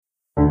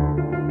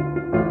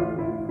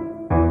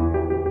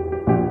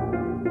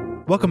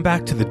Welcome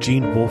back to the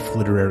Gene Wolfe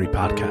Literary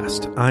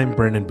Podcast. I'm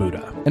Brandon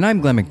Buddha. And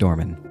I'm Glenn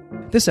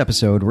McDorman. This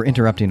episode, we're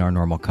interrupting our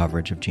normal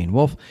coverage of Gene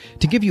Wolfe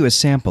to give you a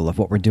sample of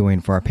what we're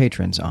doing for our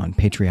patrons on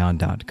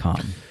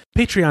Patreon.com.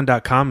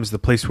 Patreon.com is the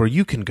place where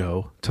you can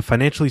go to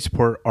financially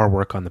support our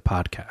work on the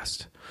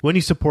podcast. When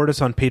you support us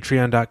on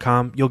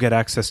Patreon.com, you'll get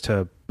access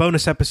to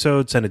bonus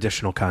episodes and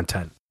additional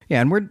content. Yeah,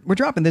 and we're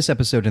dropping this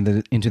episode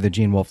into the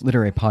Gene Wolfe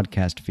Literary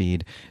Podcast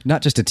feed,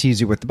 not just to tease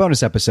you with the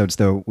bonus episodes,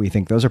 though we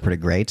think those are pretty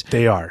great.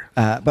 They are.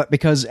 But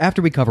because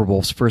after we cover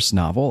Wolfe's first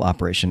novel,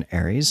 Operation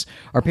Ares,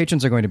 our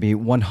patrons are going to be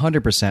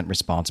 100%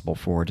 responsible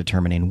for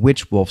determining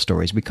which Wolfe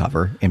stories we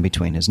cover in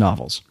between his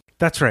novels.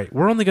 That's right.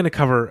 We're only going to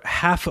cover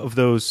half of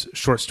those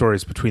short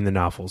stories between the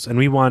novels, and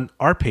we want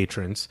our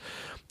patrons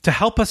to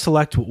help us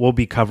select what we'll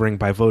be covering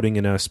by voting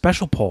in a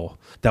special poll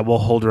that we'll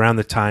hold around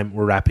the time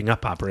we're wrapping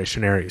up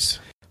Operation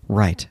Ares.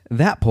 Right.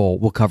 That poll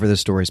will cover the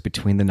stories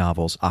between the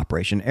novels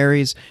Operation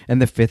Ares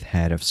and The Fifth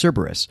Head of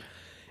Cerberus.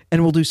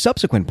 And we'll do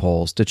subsequent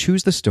polls to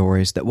choose the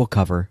stories that we'll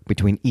cover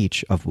between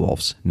each of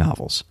Wolfe's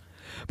novels.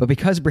 But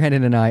because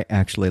Brandon and I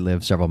actually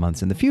live several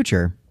months in the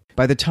future,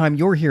 by the time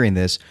you're hearing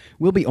this,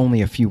 we'll be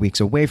only a few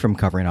weeks away from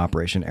covering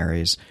Operation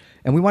Ares,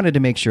 and we wanted to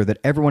make sure that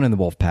everyone in the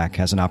Wolfe Pack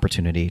has an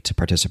opportunity to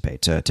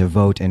participate, to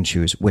vote and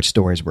choose which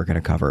stories we're going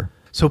to cover.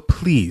 So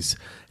please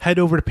head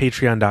over to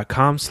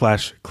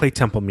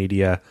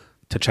patreon.com/ClayTempleMedia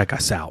to check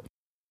us out.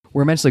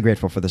 We're immensely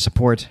grateful for the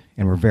support,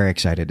 and we're very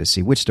excited to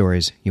see which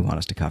stories you want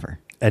us to cover.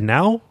 And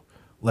now,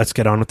 let's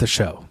get on with the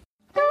show.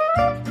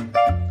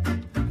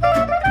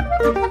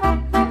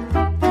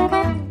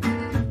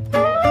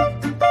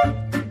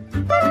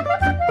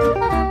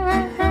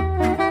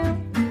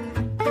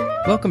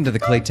 Welcome to the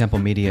Clay Temple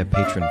Media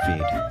patron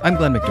feed. I'm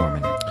Glenn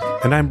McDorman.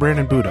 And I'm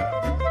Brandon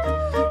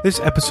Buddha. This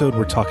episode,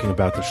 we're talking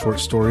about the short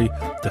story,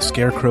 The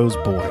Scarecrow's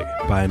Boy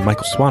by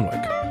Michael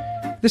Swanwick.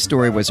 This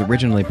story was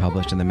originally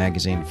published in the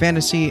magazine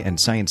Fantasy and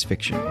Science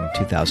Fiction in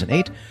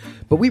 2008,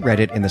 but we read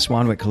it in the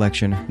Swanwick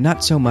collection,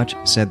 Not So Much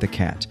Said the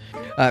Cat.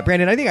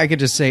 Brandon, I think I could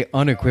just say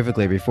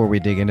unequivocally before we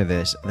dig into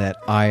this that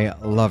I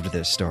loved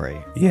this story.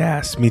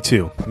 Yes, me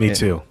too. Me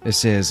too.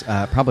 This is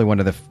probably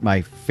one of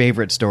my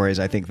favorite stories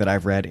I think that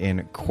I've read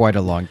in quite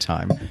a long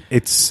time.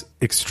 It's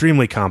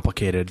extremely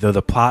complicated, though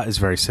the plot is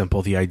very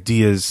simple. The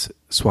ideas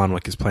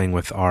Swanwick is playing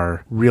with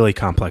are really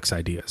complex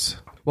ideas.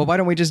 Well, why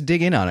don't we just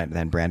dig in on it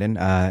then, Brandon?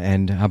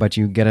 And how about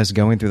you get us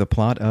going through the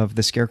plot of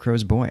The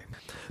Scarecrow's Boy?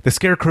 The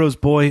Scarecrow's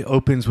Boy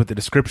opens with the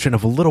description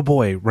of a little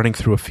boy running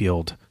through a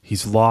field.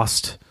 He's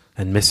lost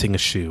and missing a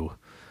shoe.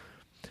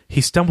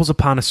 He stumbles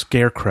upon a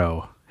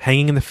scarecrow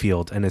hanging in the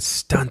field and is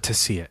stunned to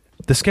see it.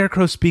 The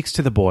Scarecrow speaks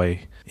to the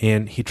boy,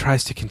 and he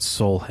tries to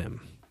console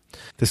him.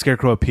 The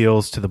Scarecrow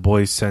appeals to the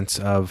boy's sense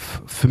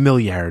of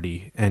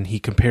familiarity, and he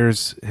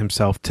compares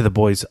himself to the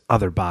boy's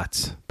other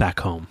bots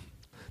back home.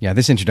 Yeah,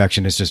 this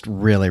introduction is just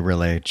really,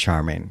 really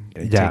charming.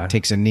 It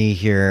takes a knee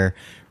here,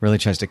 really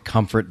tries to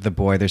comfort the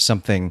boy. There's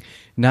something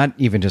not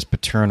even just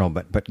paternal,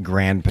 but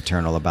grand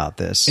paternal about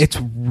this. It's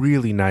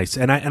really nice.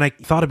 And I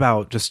thought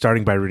about just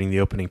starting by reading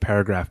the opening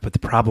paragraph, but the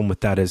problem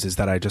with that is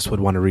that I just would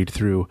want to read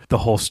through the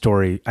whole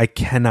story. I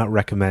cannot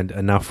recommend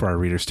enough for our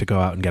readers to go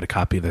out and get a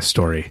copy of this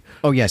story.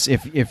 Oh, yes.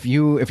 If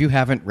you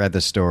haven't read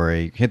the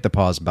story, hit the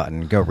pause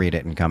button, go read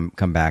it, and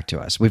come back to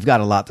us. We've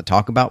got a lot to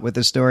talk about with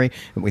this story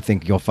that we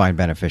think you'll find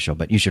beneficial,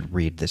 but you should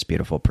read this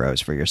beautiful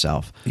prose for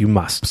yourself. You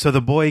must. So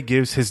the boy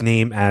gives his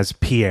name as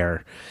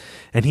Pierre,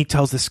 and he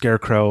tells the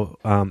Scarecrow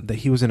that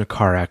he was in a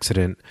car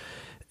accident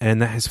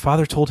and that his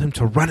father told him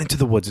to run into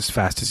the woods as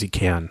fast as he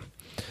can.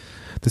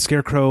 The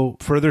Scarecrow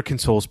further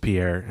consoles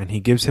Pierre, and he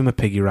gives him a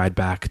piggy ride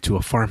back to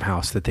a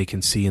farmhouse that they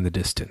can see in the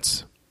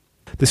distance.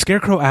 The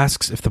Scarecrow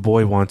asks if the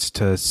boy wants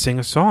to sing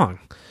a song.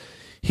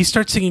 He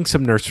starts singing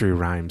some nursery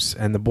rhymes,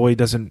 and the boy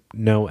doesn't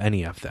know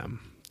any of them.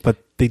 But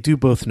they do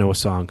both know a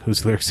song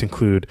whose lyrics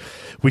include,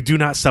 "We do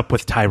not sup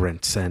with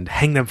tyrants and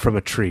hang them from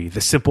a tree. The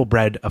simple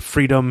bread of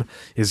freedom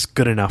is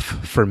good enough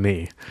for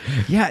me."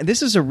 Yeah,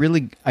 this is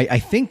I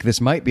think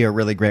this might be a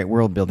really great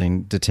world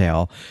building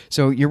detail.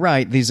 So you're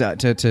right. These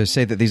to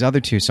say that these other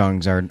two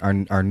songs are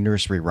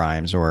nursery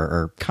rhymes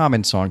or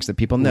common songs that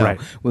people know. Right.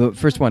 Well, the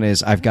first one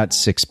is "I've Got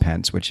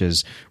Sixpence," which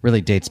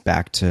really dates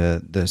back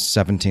to the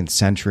 17th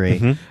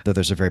century, though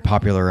there's a very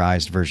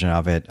popularized version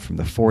of it from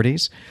the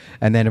 40s.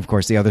 And then, of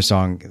course, the other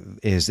song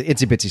is the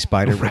Itsy Bitsy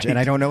Spider, and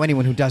I don't know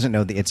anyone who doesn't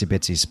know the Itsy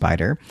Bitsy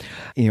Spider.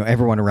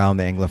 Everyone around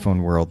the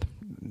Anglophone world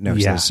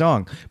knows this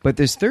song. But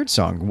this third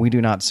song, "We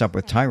Do Not Sup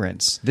with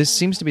Tyrants," this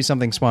seems to be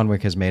something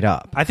Swanwick has made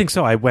up. I think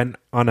so. I went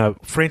on a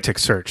frantic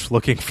search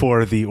looking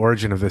for the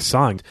origin of this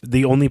song.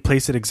 The only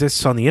place it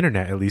exists on the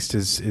internet, at least,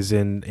 is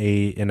in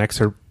an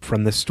excerpt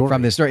from this story.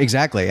 From this story,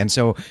 exactly. And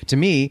so, to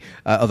me,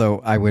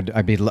 although I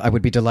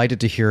would be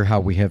delighted to hear how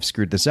we have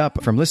screwed this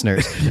up from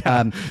listeners,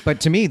 but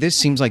to me, this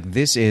seems like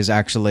this is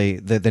actually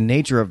the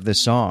nature of the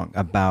song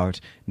about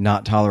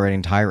not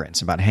tolerating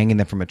tyrants, about hanging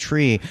them from a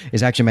tree,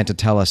 is actually meant to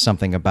tell us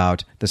something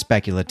about the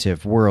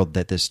speculative world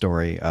that this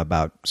story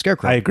about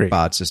Scarecrow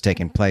bots is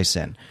taking place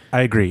in.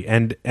 I agree,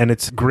 and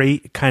it's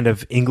great kind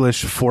of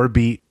English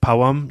 4-beat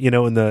poem,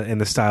 in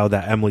the style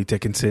that Emily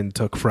Dickinson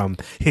took from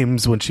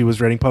hymns when she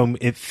was writing poem.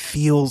 It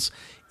feels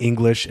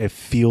English, it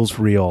feels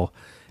real.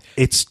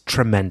 It's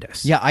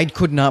tremendous. Yeah, I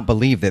could not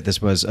believe that this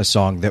was a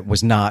song that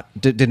was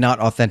did not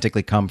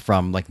authentically come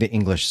from like the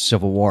English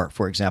Civil War,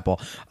 for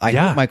example. I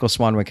hope Michael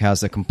Swanwick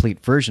has the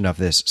complete version of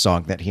this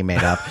song that he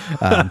made up.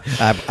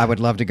 I would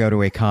love to go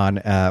to a con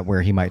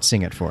where he might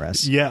sing it for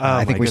us. Yeah,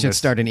 I think we should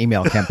start an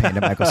email campaign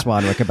to Michael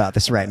Swanwick about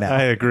this right now.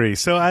 I agree.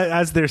 So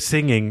as they're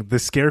singing, the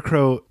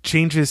Scarecrow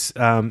changes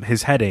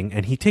his heading,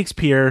 and he takes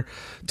Pierre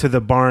to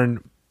the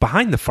barn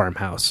behind the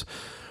farmhouse.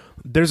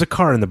 There's a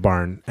car in the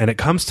barn, and it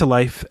comes to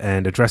life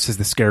and addresses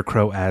the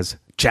Scarecrow as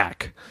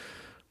Jack.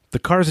 The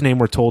car's name,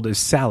 we're told, is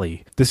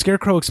Sally. The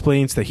Scarecrow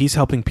explains that he's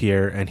helping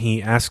Pierre, and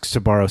he asks to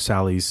borrow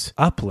Sally's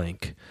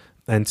uplink.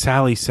 And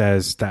Sally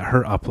says that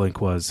her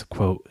uplink was,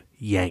 quote,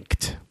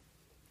 yanked.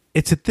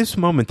 It's at this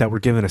moment that we're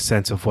given a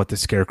sense of what the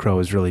Scarecrow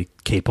is really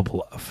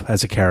capable of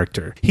as a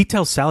character. He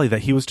tells Sally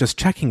that he was just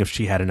checking if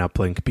she had an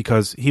uplink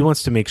because he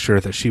wants to make sure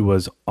that she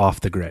was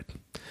off the grid.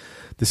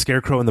 The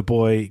Scarecrow and the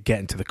boy get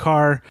into the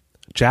car.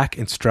 Jack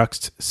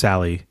instructs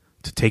Sally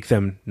to take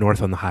them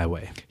north on the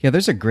highway. Yeah,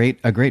 there's a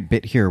great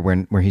bit here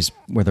where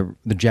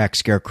the Jack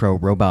Scarecrow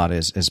robot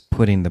is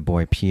putting the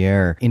boy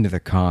Pierre into the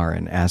car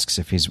and asks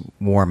if he's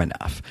warm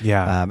enough.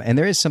 Yeah, and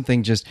there is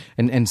something just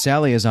and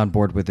Sally is on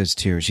board with this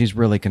too. She's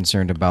really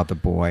concerned about the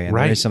boy, and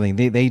there is something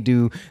they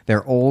do.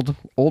 They're old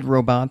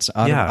robots,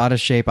 out of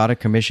shape, out of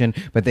commission,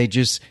 but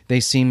they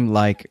seem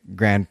like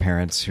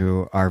grandparents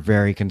who are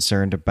very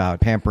concerned about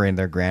pampering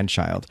their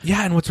grandchild.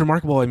 Yeah, and what's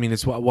remarkable, I mean,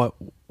 is what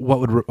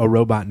would a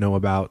robot know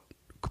about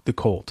the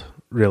cold,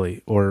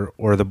 really,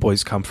 or the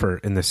boy's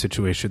comfort in this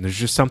situation? There's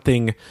just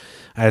something,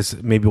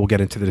 as maybe we'll get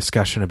into the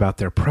discussion about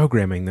their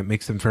programming, that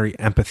makes them very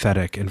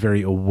empathetic and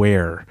very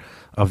aware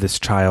of this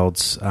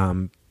child's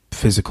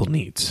physical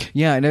needs.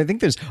 Yeah, and I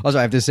think there's also,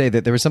 I have to say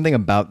that there was something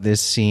about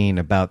this scene,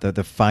 about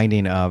the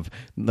finding of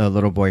the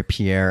little boy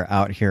Pierre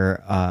out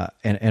here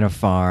in a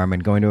farm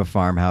and going to a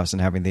farmhouse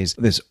and having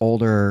this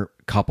older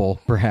couple,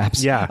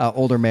 perhaps,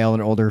 older male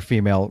and older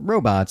female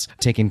robots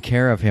taking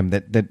care of him.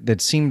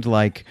 That seemed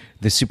like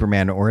the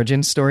Superman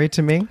origin story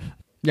to me.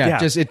 Yeah.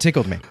 Just it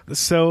tickled me.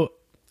 So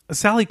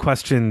Sally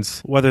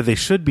questions whether they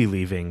should be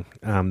leaving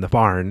the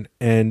barn,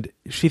 and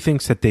she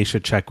thinks that they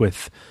should check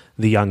with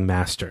the young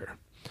master.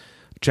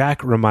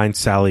 Jack reminds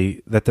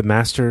Sally that the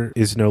master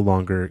is no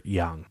longer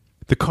young.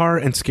 The car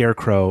and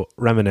Scarecrow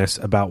reminisce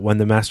about when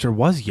the master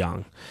was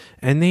young,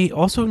 and they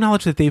also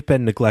acknowledge that they've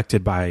been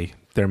neglected by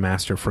their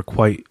master for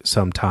quite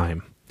some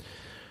time.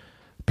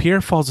 Pierre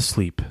falls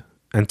asleep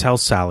and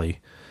tells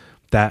Sally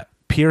that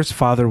Pierre's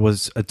father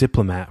was a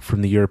diplomat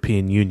from the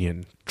European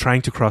Union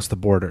trying to cross the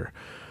border,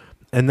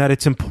 and that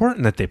it's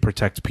important that they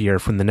protect Pierre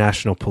from the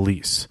national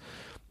police.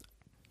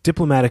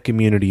 Diplomatic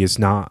immunity is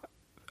not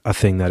a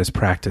thing that is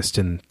practiced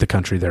in the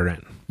country they're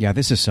in. Yeah,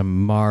 this is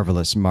some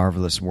marvelous,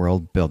 marvelous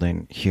world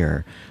building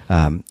here.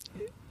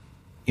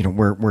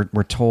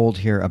 We're told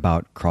here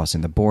about crossing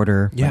the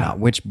border, but not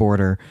which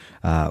border.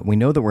 We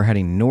know that we're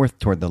heading north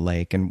toward the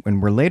lake, and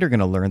we're later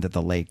going to learn that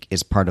the lake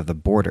is part of the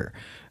border.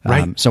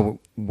 Right. So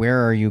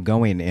where are you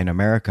going in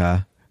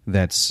America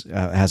that's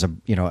has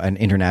an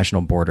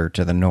international border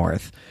to the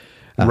north?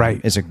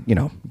 Right. Is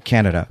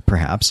Canada,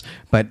 perhaps,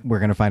 but we're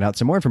going to find out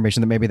some more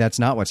information that maybe that's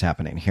not what's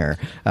happening here.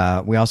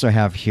 We also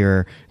have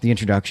here the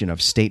introduction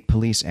of state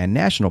police and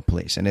national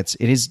police, and it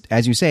is,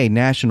 as you say,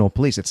 national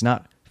police. It's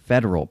not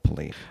federal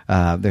police.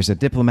 There's a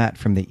diplomat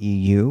from the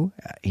EU.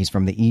 He's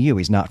from the EU.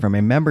 He's not from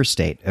a member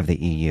state of the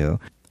EU.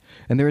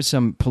 And there is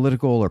some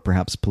political or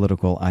perhaps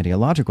political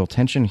ideological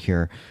tension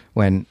here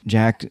when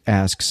Jack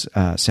asks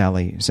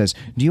Sally, says,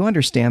 "Do you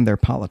understand their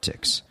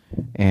politics?"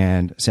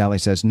 And Sally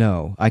says,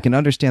 "No, I can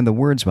understand the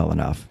words well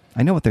enough.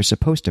 I know what they're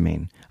supposed to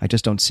mean. I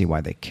just don't see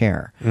why they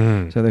care."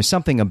 So there's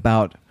something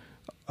about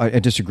a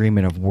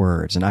disagreement of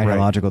words, an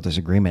ideological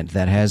disagreement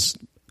that has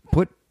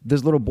put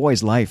this little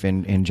boy's life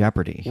in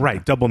jeopardy.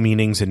 Right. Double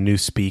meanings and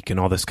newspeak and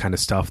all this kind of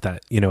stuff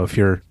that, if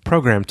you're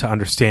programmed to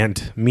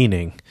understand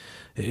meaning,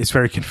 it's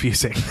very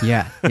confusing.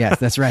 Yes,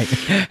 that's right.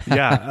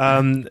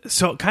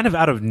 So kind of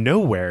out of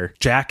nowhere,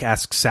 Jack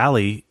asks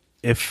Sally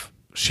if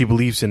she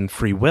believes in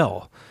free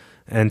will.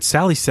 And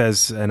Sally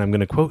says, and I'm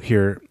going to quote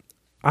here,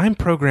 "I'm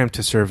programmed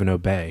to serve and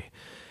obey,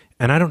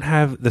 and I don't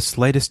have the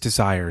slightest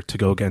desire to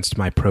go against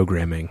my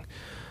programming.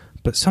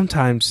 But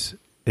sometimes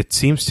it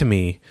seems to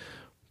me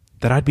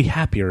that I'd be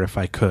happier if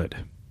I could."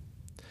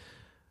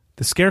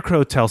 The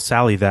Scarecrow tells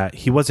Sally that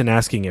he wasn't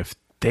asking if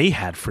they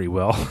had free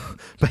will,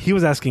 but he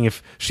was asking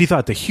if she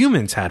thought the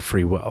humans had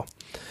free will.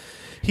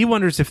 He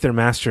wonders if their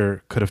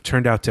master could have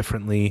turned out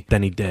differently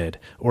than he did,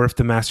 or if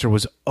the master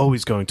was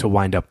always going to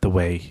wind up the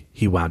way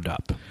he wound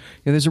up.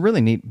 Yeah, there's a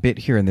really neat bit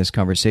here in this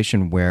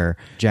conversation where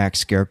Jack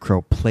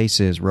Scarecrow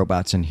places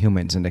robots and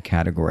humans into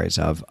categories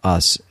of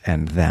us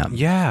and them.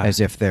 Yeah. As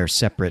if they're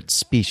separate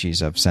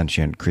species of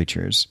sentient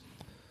creatures.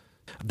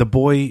 The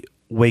boy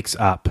wakes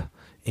up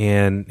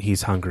and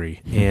he's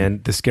hungry,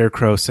 and the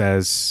Scarecrow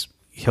says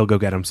he'll go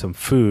get him some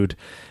food.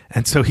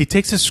 And so he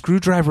takes a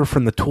screwdriver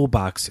from the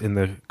toolbox in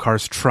the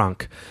car's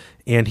trunk,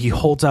 and he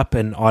holds up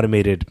an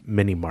automated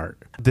mini-mart.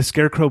 The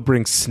Scarecrow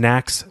brings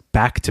snacks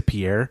back to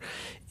Pierre,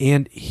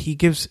 and he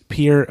gives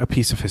Pierre a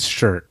piece of his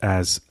shirt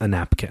as a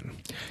napkin.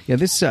 Yeah,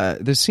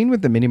 this scene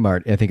with the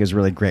mini-mart, I think, is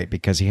really great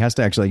because he has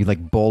to actually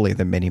bully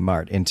the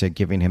mini-mart into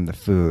giving him the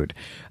food.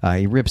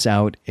 He rips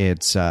out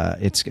its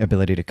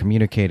ability to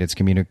communicate, its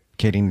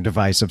communicating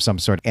device of some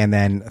sort, and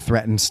then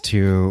threatens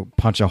to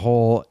punch a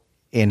hole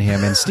in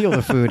him and steal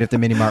the food if the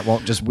mini mart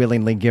won't just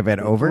willingly give it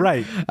over.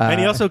 Right. And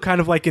he also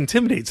kind of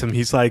intimidates him.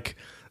 He's like,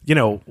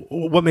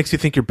 what makes you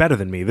think you're better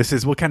than me?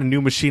 What kind of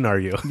new machine are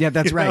you? Yeah,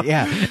 that's right.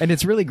 Yeah. And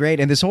it's really great.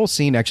 And this whole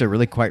scene actually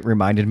really quite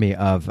reminded me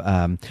of,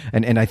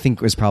 and I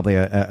think was probably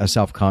a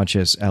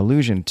self-conscious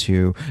allusion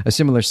to a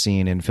similar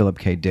scene in Philip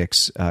K.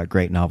 Dick's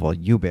great novel,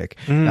 Ubik,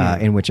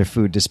 in which a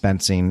food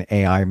dispensing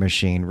AI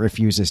machine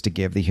refuses to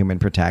give the human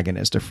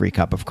protagonist a free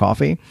cup of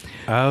coffee.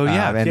 Oh,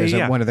 yeah. And there's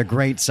one of the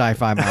great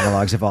sci-fi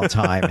monologues of all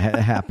time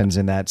happens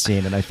in that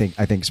scene. And I think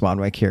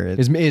Swanwick here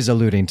is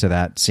alluding to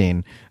that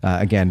scene.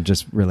 Again,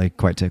 just really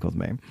quite tickled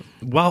me.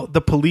 Well, the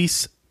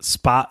police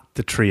spot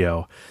the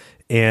trio,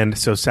 and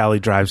so Sally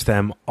drives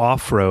them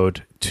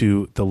off-road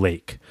to the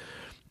lake.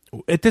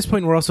 At this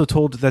point, we're also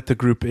told that the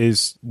group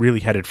is really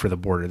headed for the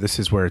border. This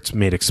is where it's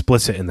made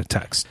explicit in the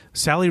text.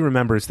 Sally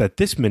remembers that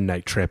this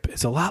midnight trip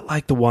is a lot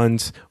like the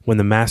ones when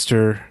the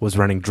master was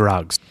running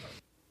drugs.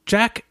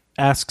 Jack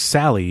asks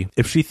Sally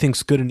if she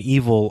thinks good and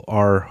evil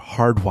are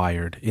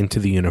hardwired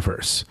into the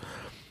universe.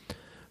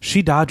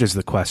 She dodges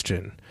the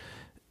question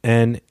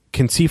and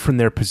can see from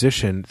their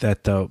position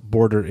that the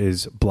border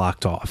is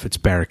blocked off. It's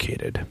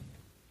barricaded.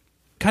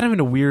 Kind of in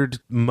a weird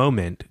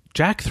moment,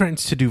 Jack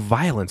threatens to do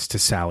violence to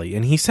Sally,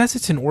 and he says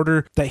it's in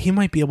order that he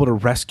might be able to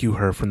rescue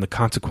her from the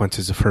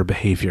consequences of her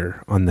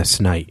behavior on this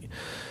night.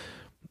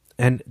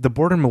 And the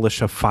border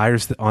militia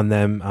fires on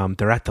them.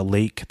 They're at the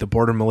lake. The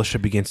border militia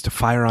begins to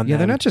fire on them. Yeah,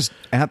 they're not just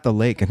at the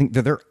lake. I think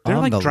they're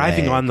on the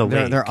driving lake. On the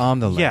lake. They're on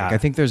the lake. Yeah. I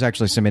think there's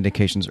actually some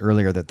indications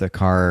earlier that the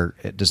car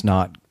does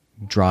not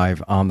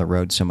drive on the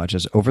road so much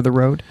as over the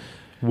road.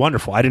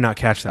 Wonderful. I did not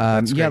catch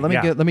that.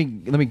 Let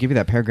me give you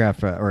that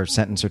paragraph or a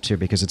sentence or two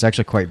because it's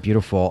actually quite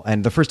beautiful.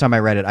 And the first time I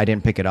read it, I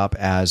didn't pick it up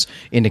as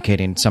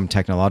indicating some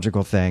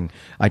technological thing.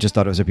 I just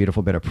thought it was a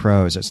beautiful bit of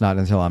prose. It's not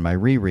until on my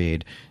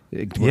reread,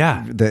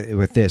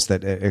 with this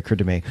that it occurred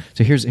to me.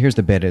 So here's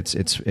the bit.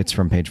 It's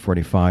from page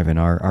 45 in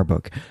our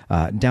book.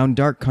 Down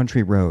dark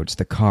country roads,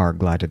 the car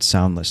glided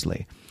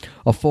soundlessly.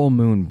 A full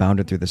moon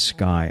bounded through the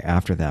sky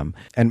after them,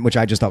 and which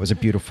I just thought was a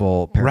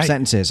beautiful pair of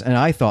sentences. And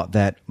I thought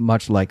that,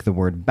 much like the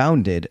word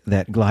bounded,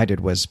 that glided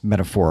was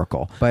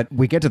metaphorical. But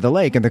we get to the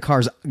lake, and the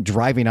car's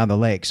driving on the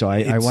lake. So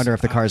I wonder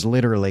if the car's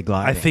literally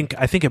gliding.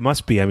 I think it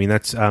must be. I mean,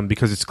 that's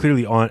because it's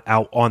clearly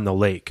out on the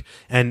lake,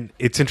 and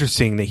it's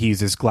interesting that he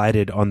uses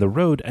glided on the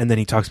road, and then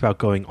he talks about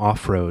going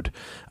off road,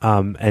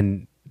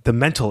 and the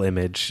mental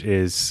image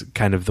is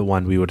kind of the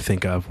one we would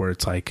think of where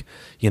it's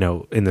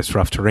in this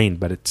rough terrain,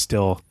 but it's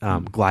still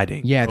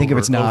gliding. Yeah, I think if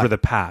it's not over the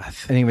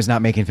path. I think it was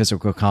not making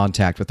physical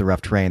contact with the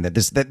rough terrain.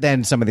 That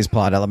then some of these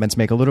plot elements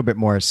make a little bit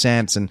more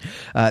sense. And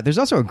there's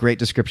also a great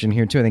description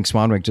here too. I think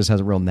Swanwick just has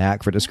a real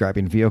knack for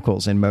describing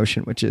vehicles in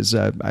motion, which is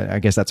I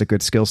guess that's a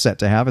good skill set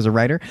to have as a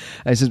writer.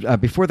 It says,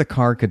 before the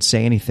car could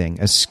say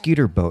anything, a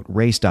scooter boat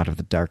raced out of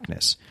the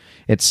darkness.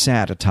 It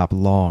sat atop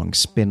long,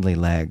 spindly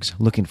legs,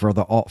 looking for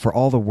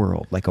all the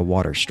world like a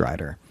water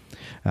strider.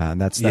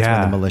 That's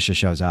when the militia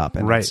shows up,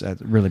 and it's a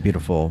really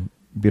beautiful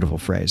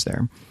phrase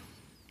there.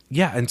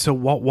 Yeah, and so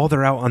while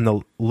they're out on the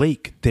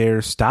lake,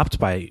 they're stopped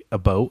by a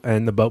boat,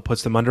 and the boat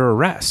puts them under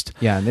arrest.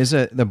 Yeah, and there's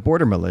the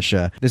border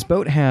militia. This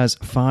boat has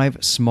 5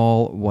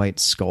 small white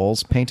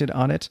skulls painted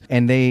on it,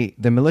 and the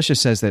militia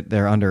says that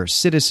they're under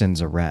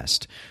citizen's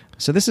arrest.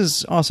 So this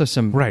is also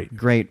some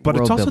great but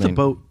world it's also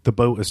building. the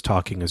boat is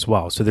talking as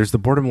well. So there's the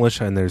border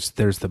militia and there's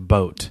the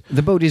boat.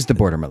 The boat is the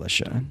border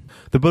militia.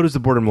 The boat is the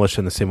border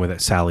militia in the same way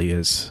that Sally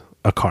is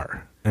a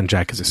car and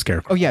Jack is a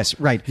scarecrow. Oh yes,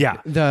 right. Yeah.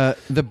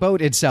 The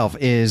boat itself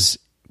is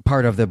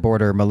part of the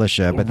border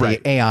militia, but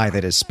the AI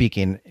that is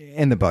speaking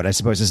in the boat, I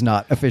suppose, is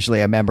not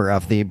officially a member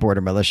of the border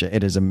militia.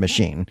 It is a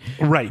machine.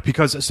 Right,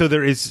 because so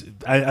there is,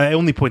 I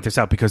only point this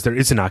out because there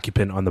is an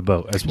occupant on the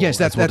boat as well. Yes,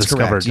 that's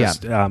correct.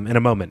 Just, in a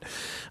moment.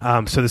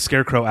 So the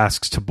Scarecrow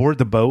asks to board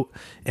the boat,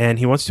 and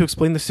he wants to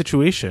explain the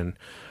situation.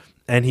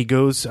 And he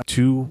goes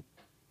to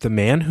the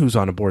man who's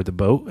on aboard the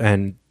boat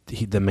and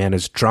the man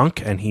is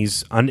drunk and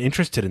he's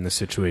uninterested in the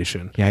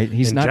situation. Yeah,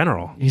 he's not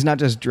general. He's not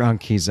just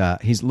drunk. He's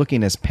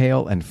looking as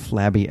pale and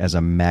flabby as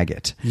a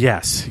maggot.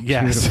 Yes.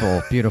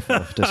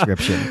 Beautiful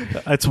description.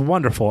 It's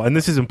wonderful, and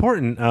this is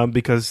important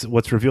because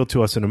what's revealed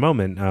to us in a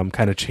moment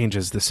kind of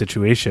changes the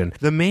situation.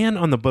 The man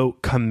on the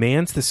boat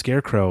commands the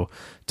Scarecrow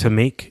to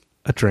make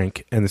a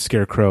drink, and the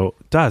Scarecrow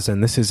does,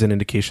 and this is an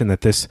indication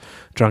that this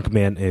drunk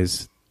man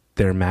is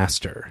their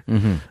master.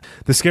 Mm-hmm.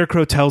 The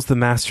Scarecrow tells the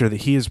master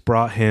that he has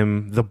brought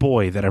him the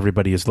boy that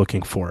everybody is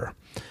looking for.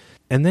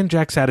 And then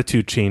Jack's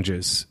attitude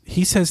changes.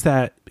 He says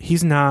that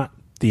he's not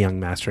the young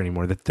master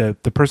anymore, that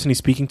the person he's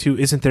speaking to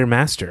isn't their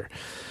master.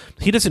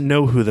 He doesn't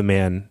know who the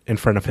man in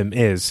front of him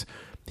is.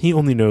 He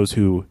only knows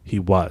who he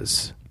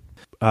was.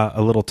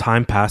 A little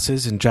time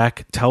passes, and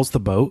Jack tells the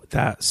boat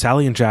that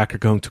Sally and Jack are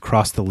going to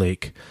cross the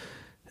lake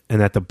and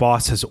that the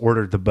boss has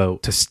ordered the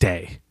boat to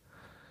stay.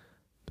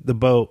 The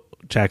boat,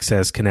 Jack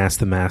says, can ask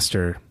the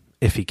master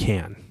if he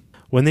can.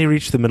 When they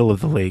reach the middle of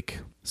the lake,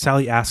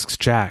 Sally asks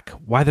Jack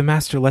why the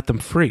master let them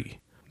free.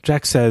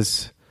 Jack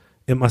says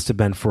it must have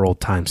been for old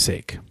time's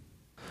sake.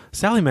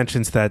 Sally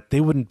mentions that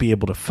they wouldn't be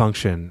able to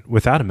function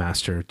without a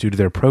master due to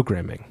their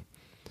programming.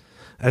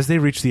 As they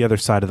reach the other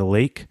side of the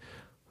lake,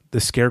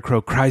 the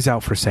Scarecrow cries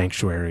out for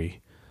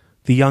sanctuary.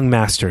 The young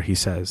master, he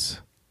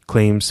says,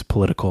 claims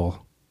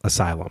political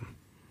asylum.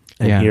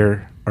 And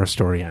here our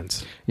story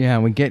ends. Yeah,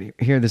 we get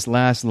here this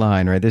last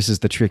line, right? This is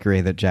the trickery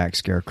that Jack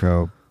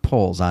Scarecrow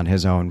pulls on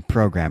his own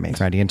programming,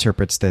 right? He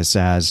interprets this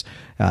as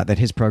that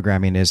his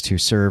programming is to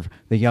serve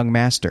the young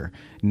master,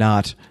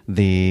 not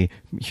the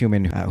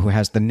human who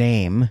has the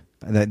name,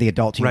 the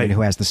adult human who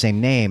has the same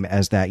name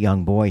as that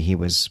young boy he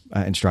was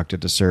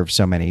instructed to serve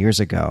so many years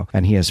ago.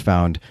 And he has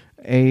found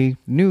a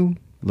new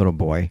little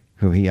boy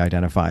who he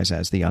identifies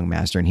as the young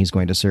master, and he's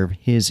going to serve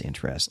his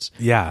interests.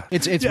 Yeah.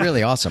 It's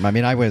really awesome. I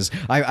mean,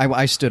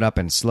 I stood up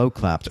and slow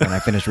clapped when I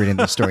finished reading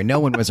this story. No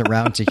one was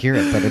around to hear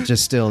it, but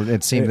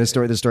it seemed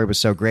the story was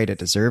so great it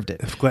deserved it.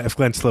 If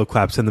Glenn slow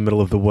claps in the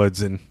middle of the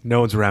woods and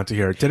no one's around to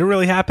hear it, did it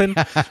really happen?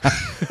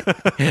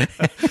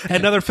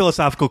 And other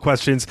philosophical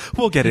questions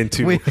we'll get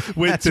into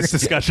with this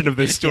discussion of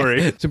this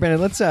story. Yeah. So Brandon,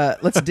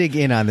 let's dig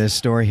in on this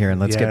story here and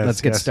let's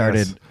get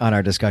started on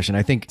our discussion.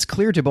 I think it's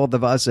clear to both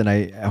of us, and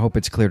I hope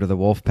it's clear to the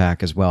Wolf Pack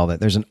as well, that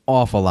there's an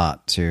awful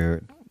lot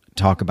to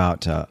talk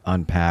about, to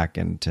unpack,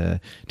 and to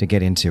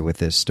get into with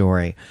this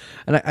story.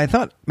 And I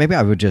thought maybe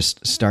I would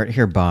just start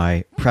here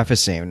by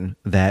prefacing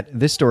that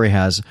this story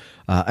has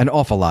an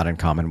awful lot in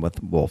common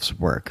with Wolf's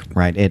work,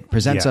 right? It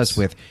presents us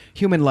with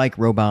human-like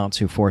robots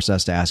who force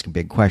us to ask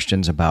big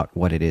questions about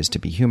what it is to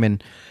be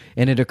human,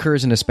 and it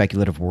occurs in a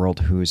speculative world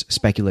whose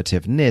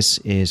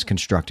speculativeness is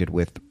constructed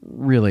with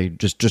really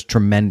just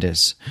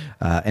tremendous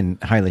and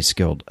highly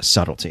skilled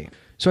subtlety.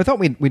 So I thought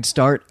we'd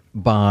start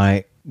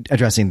by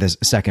addressing this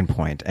second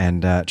point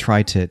and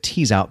try to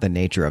tease out the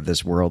nature of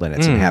this world and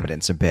its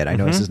inhabitants a bit. I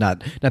know this is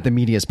not the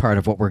meatiest part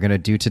of what we're going to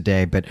do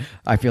today, but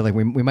I feel like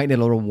we might need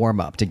a little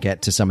warm-up to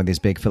get to some of these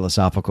big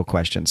philosophical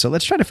questions. So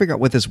let's try to figure out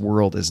what this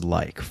world is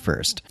like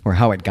first, or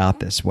how it got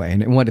this way,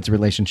 and what its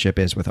relationship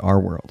is with our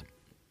world.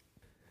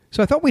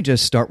 So I thought we'd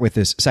just start with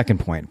this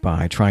second point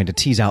by trying to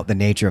tease out the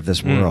nature of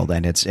this world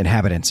and its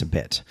inhabitants a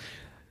bit.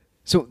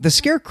 So the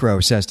Scarecrow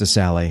says to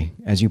Sally,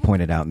 as you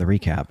pointed out in the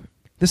recap,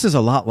 this is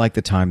a lot like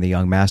the time the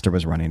young master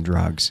was running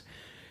drugs.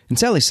 And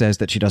Sally says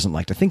that she doesn't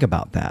like to think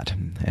about that.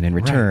 And in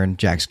return,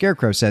 Jack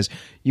Scarecrow says,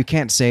 you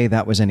can't say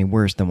that was any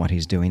worse than what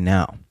he's doing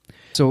now.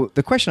 So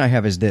the question I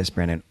have is this,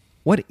 Brandon.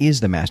 What is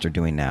the master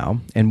doing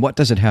now? And what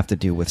does it have to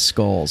do with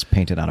skulls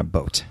painted on a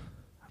boat?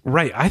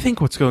 Right. I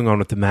think what's going on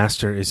with the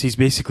master is he's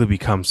basically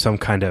become some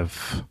kind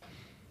of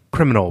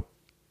criminal,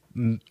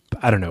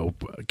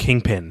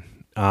 kingpin.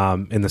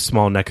 In the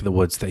small neck of the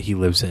woods that he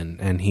lives in.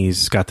 And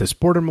he's got this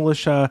border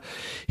militia.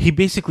 He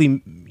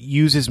basically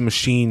uses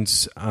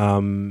machines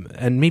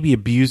and maybe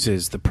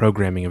abuses the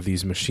programming of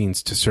these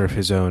machines to serve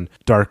his own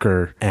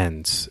darker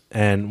ends.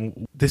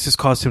 And this has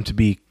caused him to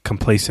be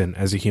complacent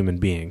as a human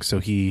being. So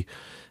he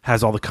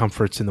has all the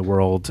comforts in the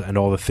world and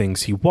all the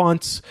things he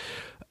wants.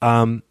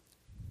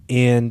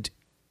 And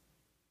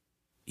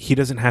he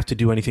doesn't have to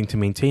do anything to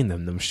maintain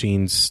them. The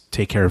machines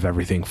take care of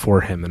everything for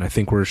him. And I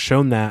think we're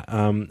shown that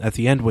at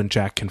the end when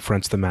Jack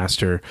confronts the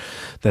master,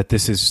 that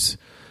this is,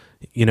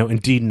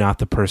 indeed not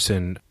the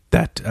person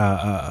that,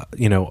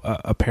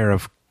 a pair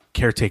of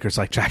caretakers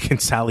like Jack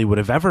and Sally would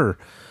have ever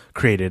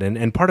created.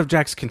 And part of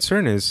Jack's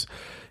concern is,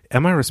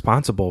 am I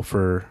responsible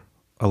for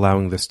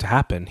allowing this to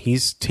happen?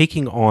 He's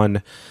taking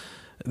on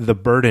the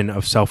burden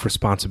of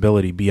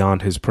self-responsibility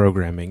beyond his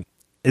programming,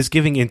 is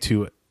giving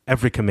into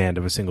every command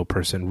of a single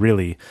person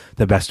really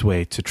the best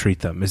way to treat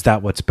them? Is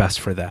that what's best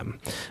for them?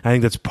 I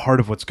think that's part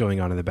of what's going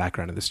on in the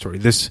background of the story.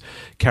 This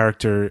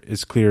character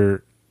is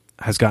clear,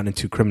 has gotten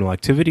into criminal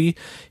activity.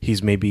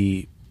 He's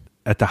maybe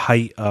at the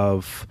height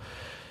of,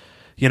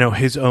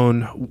 his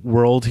own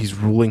world. He's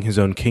ruling his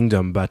own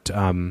kingdom, but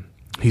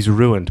he's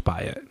ruined by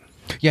it.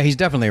 Yeah, he's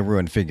definitely a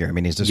ruined figure. I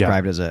mean, he's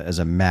described as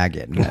a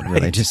maggot. That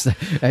really just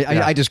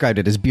I described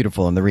it as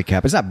beautiful in the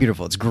recap. It's not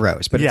beautiful, it's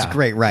gross, but it's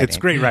great writing. It's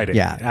great writing.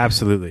 Yeah,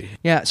 absolutely.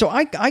 Yeah, so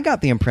I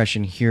got the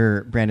impression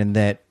here, Brandon,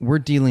 that we're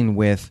dealing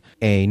with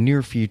a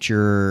near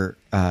future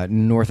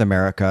North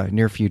America,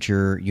 near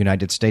future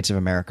United States of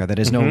America that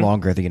is no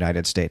longer the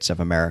United States of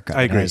America.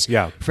 I agree.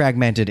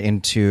 Fragmented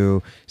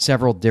into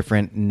several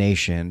different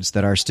nations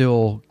that are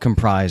still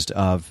comprised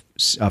of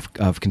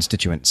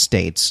constituent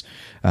states.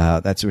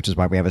 Which is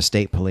why we have a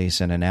state police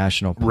and a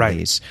national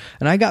police. Right.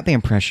 And I got the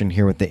impression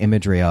here with the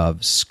imagery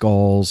of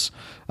skulls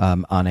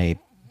on a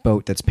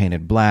boat that's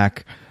painted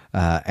black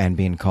and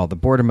being called the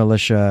border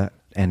militia,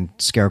 and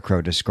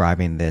Scarecrow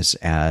describing this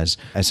as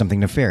something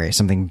nefarious,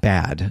 something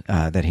bad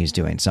that he's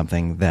doing,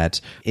 something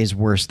that is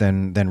worse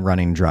than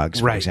running drugs,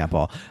 for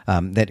example.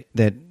 That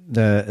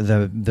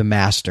the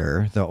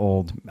master, the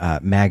old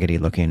maggoty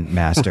looking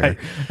master,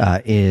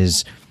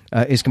 is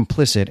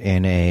complicit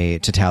in a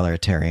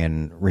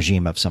totalitarian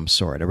regime of some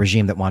sort, a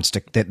regime that wants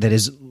to that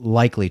is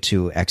likely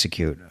to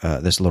execute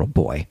this little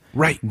boy,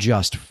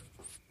 just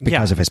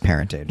because of his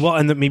parentage. Well,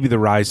 and maybe the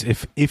rise,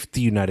 if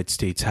the United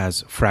States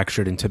has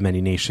fractured into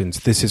many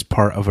nations, this is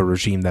part of a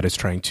regime that is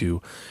trying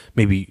to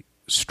maybe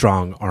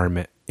strong arm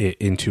it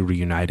into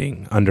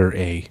reuniting under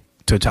a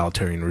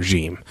totalitarian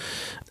regime.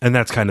 And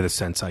that's kind of the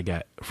sense I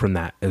get from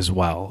that as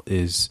well,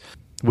 is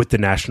with the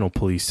national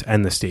police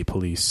and the state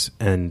police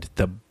and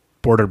the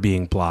border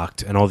being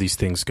blocked and all these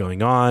things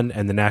going on,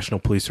 and the national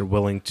police are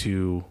willing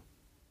to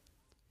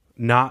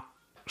not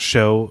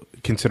show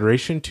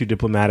consideration to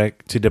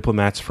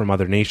diplomats from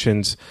other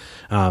nations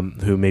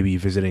who may be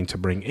visiting to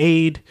bring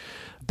aid,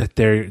 that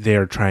they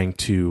are trying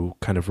to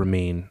kind of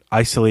remain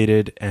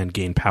isolated and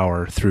gain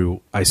power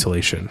through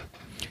isolation.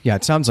 Yeah,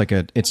 it sounds like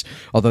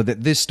although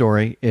this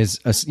story is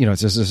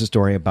it's a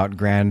story about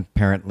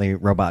grandparently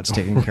robots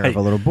taking care of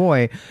a little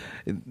boy.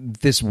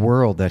 This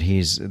world that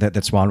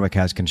Swanwick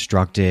has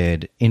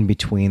constructed in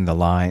between the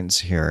lines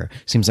here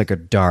seems like a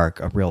dark,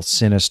 a real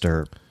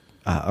sinister,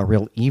 a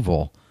real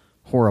evil,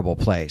 horrible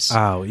place.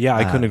 Oh yeah,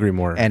 I couldn't agree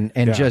more. And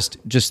just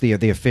the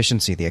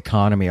efficiency, the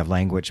economy of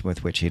language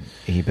with which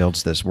he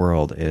builds this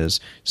world is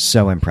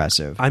so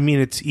impressive. I mean,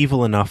 it's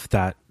evil enough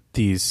that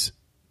these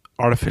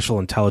artificial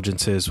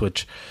intelligences,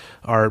 which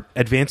are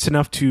advanced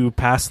enough to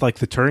pass like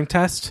the Turing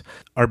test,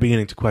 are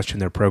beginning to question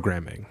their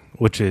programming,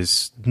 which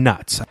is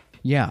nuts.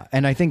 Yeah,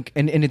 and I think,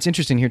 and it's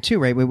interesting here too,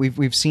 right?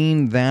 We've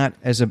seen that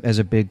as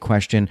a big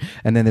question,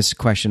 and then this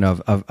question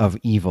of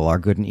evil, our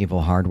good and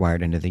evil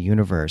hardwired into the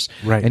universe,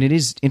 right? And it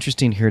is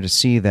interesting here to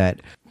see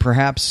that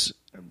perhaps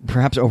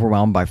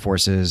overwhelmed by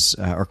forces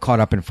or caught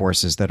up in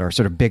forces that are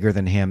sort of bigger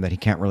than him that he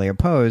can't really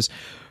oppose,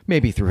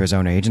 maybe through his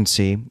own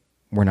agency.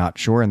 We're not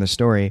sure in the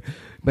story,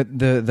 but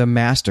the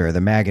master, the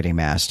maggoty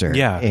master,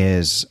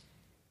 has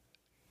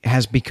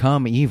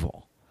become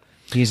evil.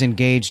 He's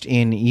engaged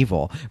in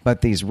evil.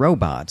 But these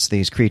robots,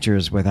 these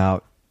creatures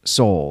without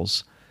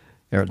souls,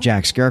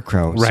 Jack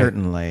Scarecrow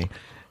certainly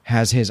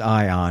has his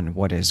eye on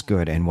what is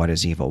good and what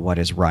is evil, what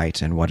is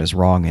right and what is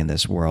wrong in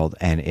this world,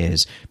 and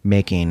is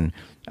making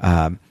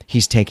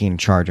he's taking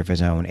charge of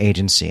his own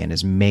agency and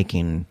is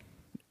making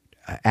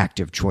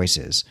active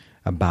choices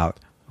about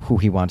who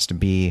he wants to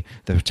be,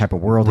 the type of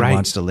world he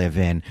wants to live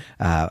in,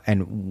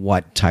 and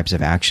what types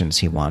of actions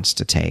he wants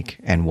to take,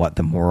 and what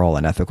the moral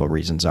and ethical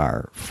reasons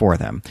are for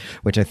them,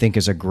 which I think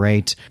is a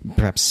great,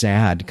 perhaps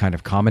sad kind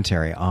of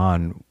commentary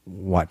on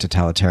what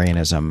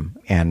totalitarianism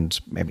and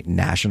maybe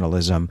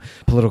nationalism,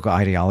 political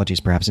ideologies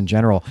perhaps in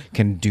general,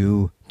 can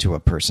do to a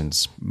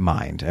person's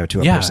mind,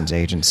 to a person's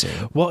agency.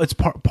 Well, it's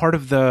part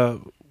of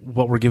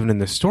what we're given in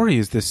this story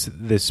is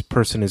this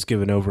person is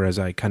given over, as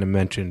I kind of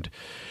mentioned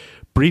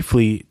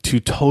briefly, to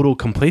total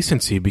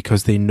complacency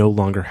because they no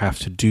longer have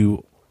to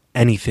do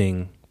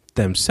anything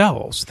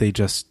themselves. They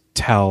just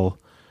tell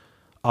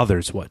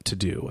others what to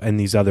do. And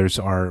these others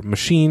are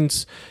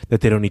machines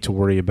that they don't need to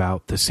worry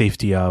about the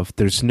safety of.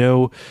 There's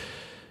no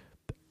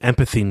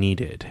empathy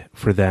needed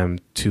for them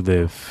to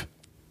live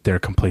their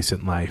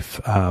complacent life.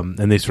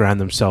 And they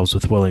surround themselves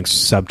with willing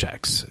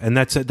subjects. And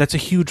that's a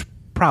huge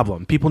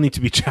problem. People need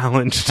to be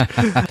challenged.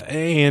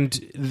 And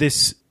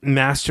this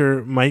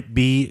master might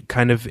be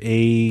kind of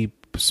a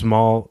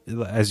small,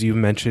 as you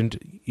mentioned,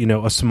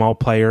 a small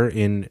player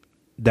in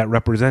that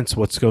represents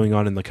what's going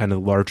on in the kind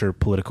of larger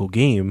political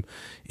game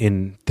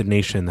in the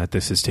nation that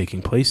this is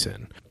taking place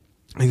in.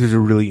 I think there's a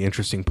really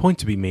interesting point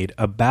to be made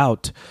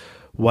about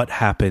what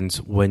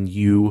happens when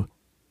you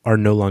are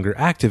no longer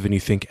active and you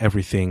think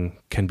everything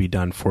can be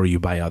done for you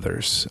by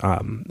others.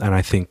 And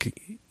I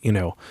think,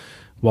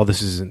 while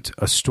this isn't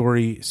a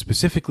story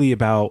specifically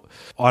about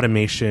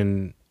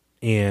automation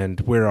and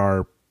where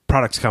our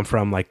products come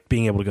from, like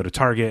being able to go to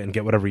Target and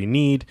get whatever you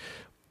need,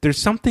 there's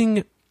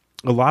something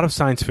a lot of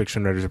science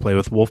fiction writers play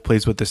with. Wolf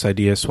plays with this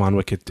idea.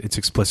 Swanwick, it's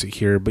explicit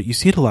here, but you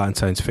see it a lot in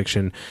science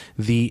fiction.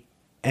 The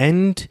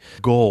end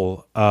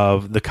goal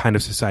of the kind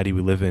of society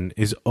we live in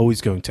is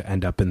always going to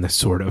end up in this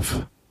sort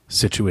of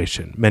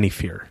situation, many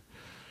fear.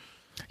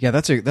 Yeah,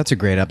 that's a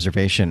great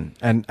observation,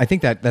 and I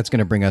think that's going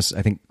to bring us,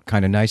 I think,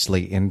 kind of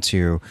nicely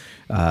into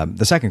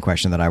the second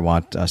question that I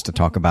want us to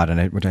talk about,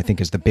 and which I think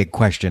is the big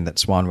question that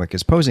Swanwick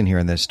is posing here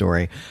in this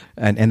story,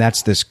 and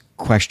that's this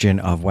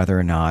question of whether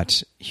or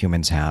not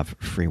humans have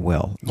free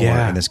will, or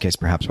in this case,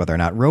 perhaps whether or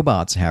not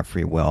robots have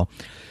free will.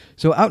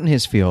 So out in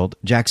his field,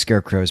 Jack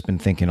Scarecrow has been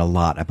thinking a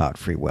lot about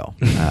free will.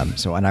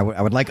 And I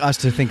would like us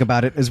to think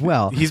about it as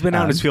well. He's been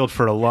out in his field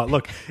for a lot.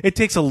 Look, it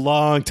takes a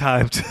long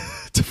time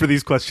for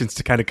these questions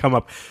to kind of come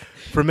up.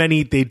 For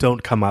many, they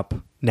don't come up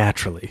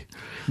naturally.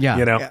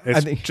 Yeah.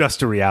 It's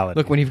just a reality.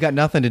 Look, when you've got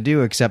nothing to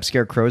do except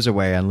scare crows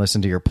away and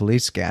listen to your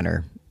police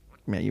scanner,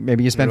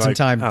 maybe you spend some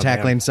time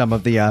tackling some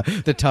of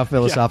the tough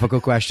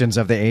philosophical questions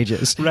of the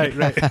ages. Right.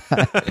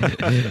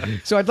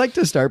 So I'd like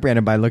to start,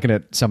 Brandon, by looking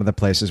at some of the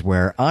places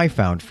where I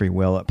found free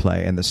will at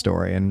play in the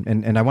story,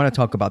 and I want to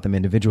talk about them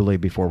individually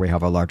before we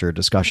have a larger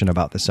discussion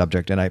about the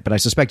subject. But I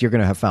suspect you're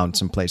going to have found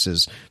some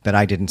places that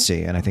I didn't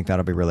see, and I think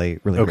that'll be really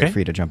great for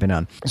you to jump in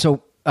on.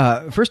 So.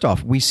 First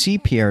off, we see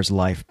Pierre's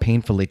life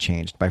painfully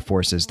changed by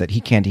forces that he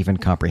can't even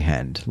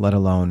comprehend, let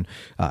alone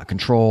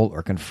control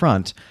or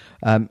confront.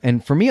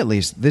 And for me, at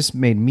least, this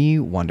made me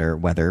wonder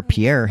whether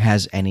Pierre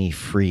has any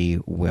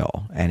free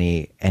will,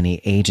 any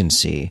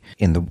agency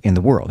in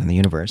the world, in the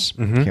universe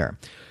here.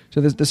 So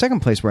the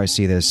second place where I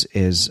see this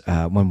is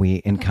when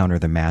we encounter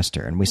the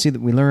Master, and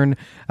we learn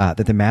that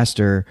the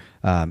Master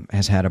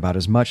has had about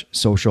as much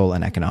social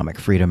and economic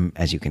freedom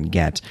as you can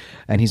get,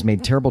 and he's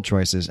made terrible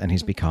choices, and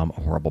he's become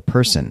a horrible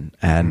person.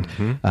 And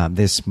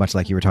this, much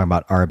like you were talking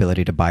about our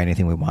ability to buy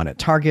anything we want at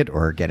Target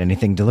or get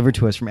anything delivered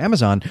to us from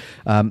Amazon,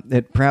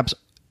 it perhaps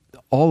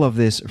all of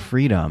this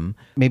freedom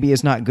maybe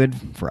is not good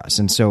for us.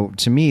 And so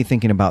to me,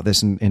 thinking about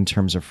this in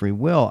terms of free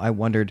will, I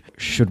wondered,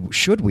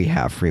 should we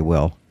have free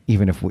will?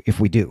 Even if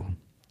we do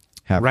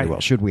have free will,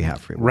 should we have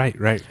free will?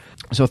 Right.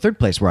 So a third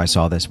place where I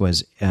saw this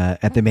was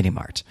at the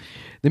Mini-Mart.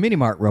 The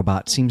Mini-Mart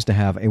robot seems to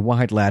have a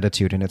wide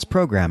latitude in its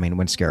programming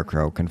when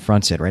Scarecrow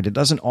confronts it, right? It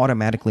doesn't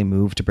automatically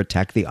move to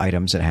protect the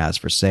items it has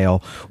for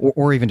sale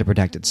or even to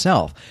protect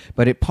itself,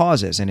 but it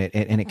pauses and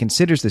it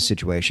considers the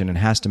situation and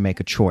has to make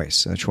a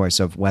choice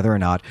of whether or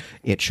not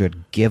it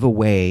should give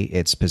away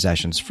its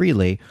possessions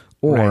freely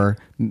or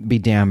be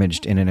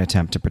damaged in an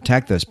attempt to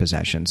protect those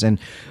possessions. And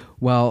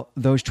while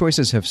those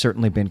choices have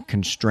certainly been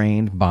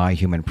constrained by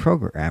human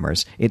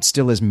programmers, it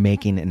still is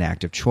making an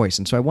active choice.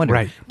 And so I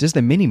wonder, does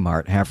the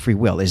Mini-Mart have free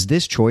will? Is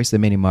this choice the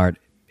Mini-Mart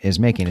is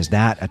making, is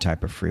that a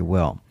type of free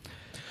will?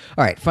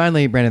 All right,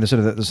 finally, Brandon,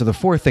 the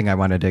fourth thing I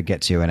wanted to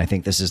get to, and I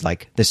think this is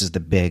the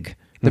big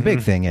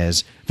thing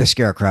is the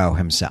Scarecrow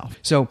himself.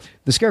 So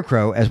the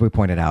Scarecrow, as we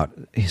pointed out,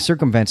 he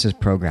circumvents his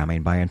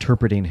programming by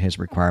interpreting his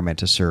requirement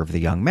to serve the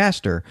young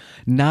master,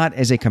 not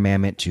as a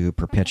commandment to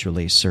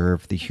perpetually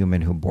serve the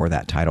human who bore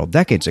that title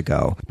decades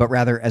ago, but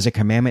rather as a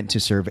commandment to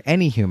serve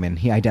any human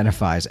he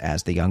identifies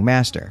as the young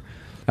master.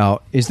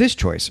 Now, is this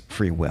choice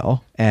free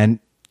will? And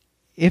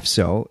if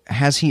so,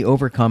 has he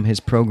overcome his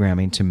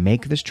programming to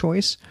make this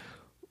choice?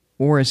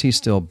 Or is he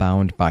still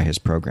bound by his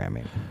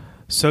programming?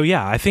 So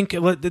yeah, I think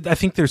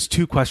there's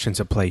two questions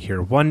at play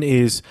here. One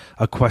is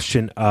a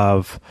question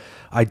of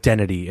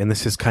identity, and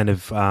this is kind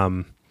of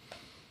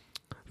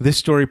this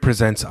story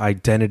presents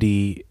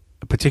identity,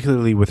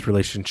 particularly with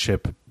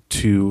relationship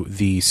to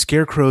the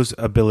Scarecrow's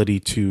ability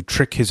to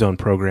trick his own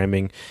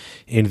programming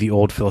in the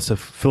old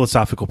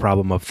philosophical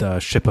problem of the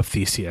ship of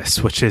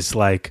Theseus, which is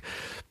like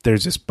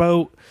there's this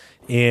boat,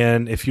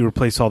 and if you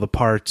replace all the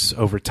parts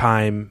over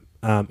time,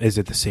 is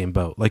it the same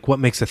boat? Like, what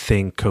makes a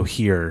thing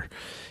cohere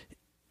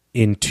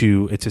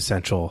into its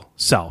essential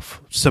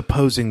self,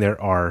 supposing there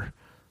are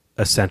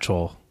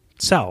essential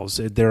selves,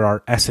 there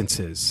are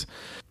essences.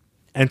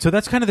 And so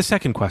that's kind of the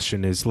second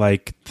question is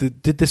like,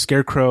 did the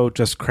Scarecrow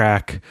just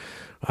crack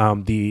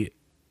the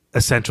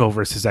essential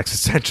versus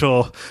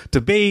existential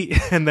debate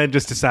and then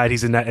just decide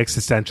he's a net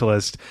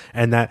existentialist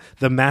and that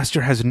the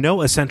master has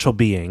no essential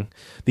being,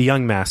 the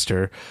young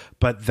master,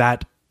 but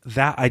that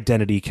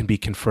identity can be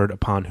conferred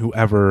upon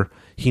whoever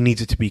he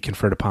needs it to be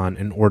conferred upon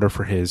in order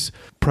for his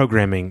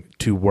programming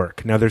to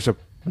work. Now, there's a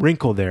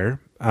wrinkle there,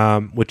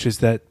 which is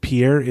that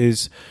Pierre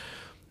is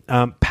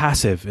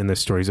passive in this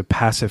story. He's a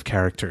passive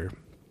character.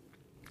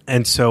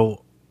 And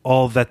so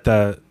all that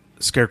the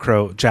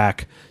Scarecrow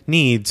Jack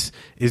needs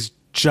is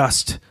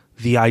just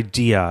the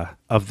idea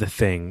of the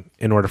thing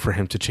in order for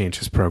him to change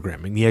his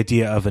programming. The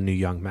idea of a new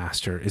young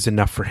master is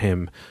enough for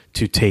him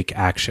to take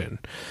action.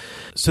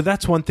 So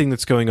that's one thing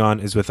that's going on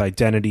is with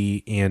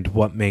identity and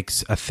what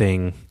makes a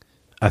thing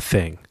a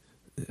thing.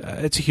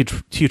 It's a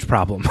huge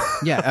problem.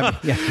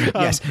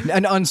 Yes,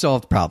 an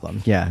unsolved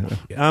problem. Yeah.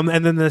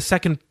 And then the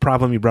second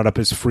problem you brought up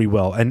is free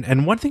will.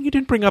 And one thing you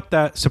didn't bring up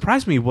that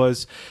surprised me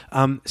was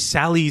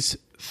Sally's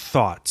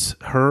thoughts.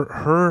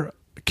 Her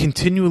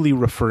continually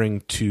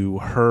referring to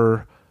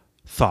her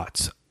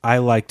thoughts. I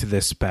liked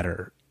this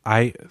better.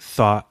 I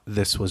thought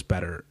this was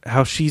better.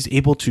 How she's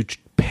able to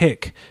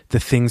pick the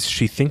things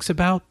she thinks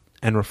about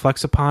and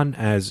reflects upon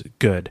as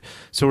good.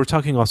 So we're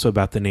talking also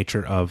about the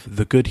nature of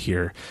the good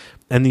here.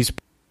 And these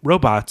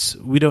robots,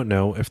 we don't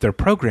know if they're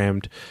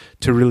programmed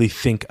to really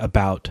think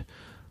about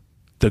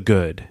the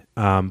good,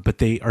 but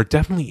they are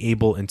definitely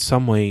able in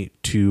some way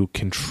to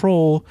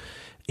control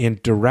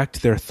and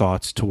direct their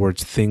thoughts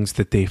towards things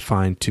that they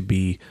find to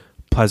be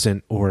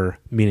pleasant or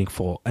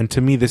meaningful. And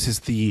to me, this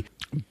is the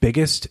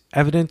biggest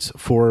evidence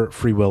for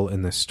free will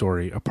in this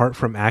story. Apart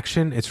from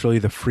action, it's really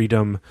the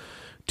freedom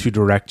to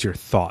direct your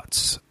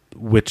thoughts,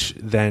 which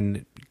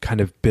then kind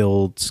of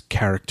builds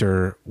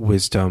character,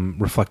 wisdom,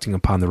 reflecting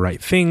upon the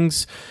right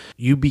things.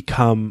 You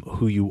become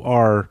who you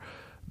are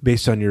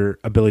based on your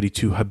ability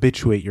to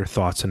habituate your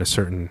thoughts in a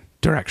certain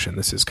direction.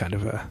 This is kind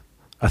of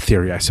a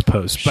theory, I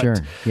suppose. Sure.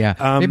 But,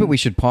 yeah. Maybe we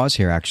should pause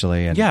here,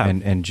 actually,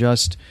 and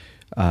just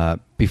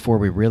before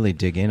we really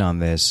dig in on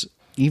this,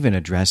 even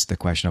address the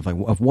question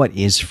of what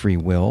is free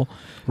will,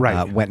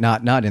 right?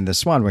 Not in the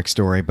Swanwick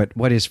story, but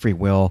what is free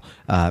will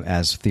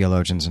as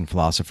theologians and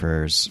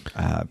philosophers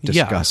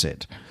discuss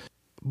it.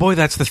 Boy,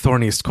 that's the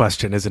thorniest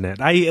question, isn't it?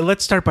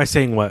 Let's start by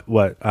saying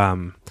let's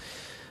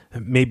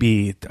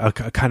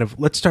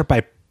start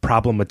by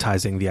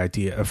problematizing the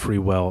idea of free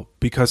will,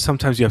 because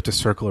sometimes you have to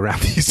circle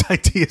around these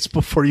ideas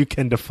before you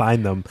can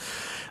define them.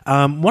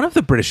 One of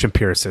the British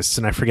empiricists,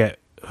 and I forget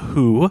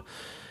who,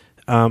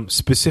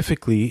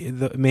 specifically,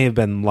 it may have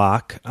been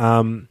Locke,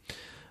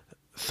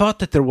 thought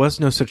that there was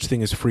no such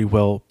thing as free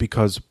will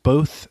because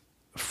both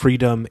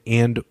freedom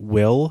and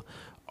will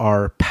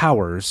are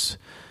powers,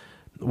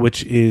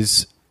 which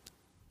is,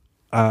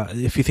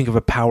 if you think of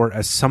a power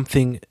as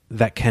something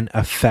that can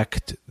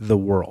affect the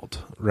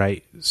world,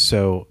 right?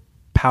 So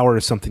power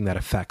is something that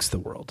affects the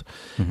world.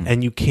 Mm-hmm.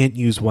 And you can't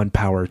use one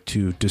power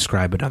to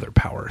describe another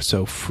power.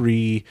 So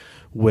free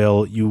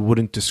will, you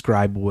wouldn't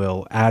describe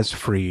will as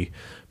free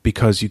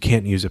because you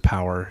can't use a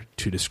power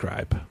to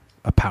describe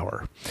a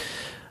power.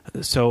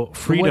 So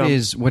freedom...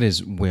 What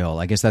is will?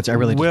 I guess that's... I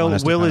really will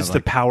just want us to is the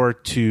power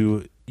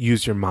to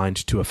use your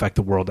mind to affect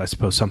the world, I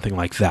suppose, something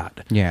like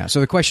that. Yeah. So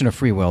the question of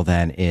free will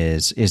then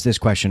is this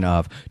question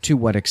of, to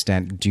what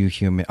extent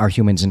are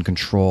humans in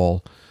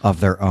control of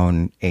their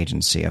own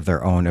agency, of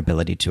their own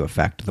ability to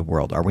affect the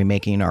world? Are we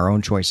making our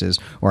own choices,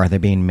 or are they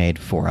being made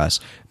for us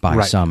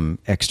by some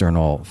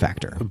external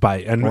factor?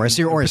 Or a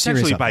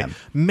series of by them.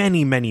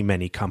 Many, many,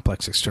 many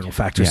complex external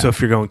factors. Yeah. So if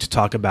you're going to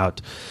talk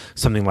about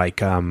something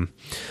like...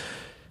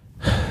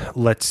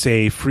 let's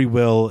say free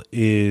will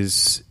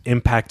is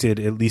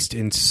impacted at least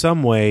in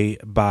some way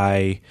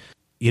by,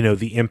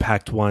 the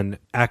impact one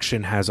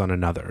action has on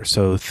another.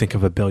 So think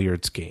of a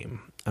billiards game,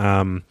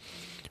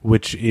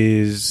 which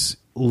is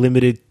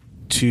limited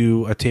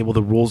to a table.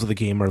 The rules of the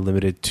game are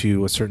limited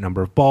to a certain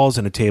number of balls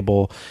in a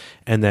table,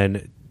 and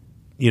then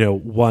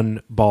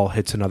one ball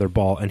hits another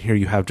ball, and here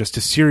you have just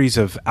a series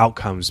of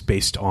outcomes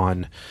based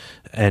on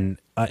an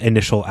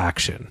initial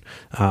action.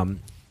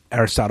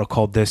 Aristotle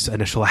called this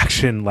initial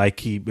action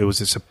it was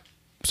a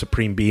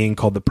supreme being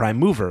called the prime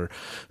mover,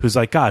 who's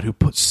like God, who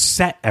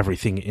set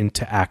everything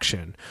into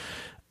action.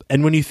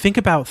 And when you think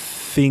about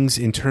things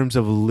in terms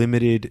of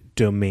limited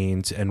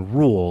domains and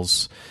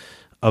rules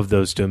of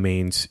those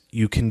domains,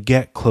 you can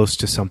get close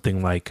to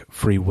something like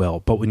free will.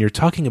 But when you're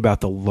talking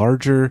about the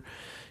larger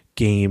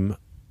game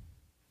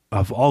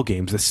of all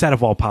games, the set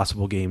of all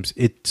possible games,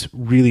 it's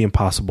really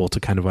impossible to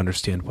kind of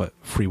understand what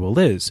free will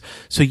is.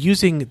 So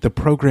using the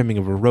programming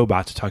of a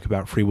robot to talk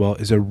about free will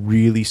is a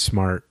really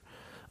smart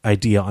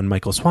idea on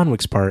Michael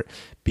Swanwick's part,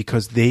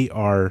 because they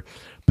are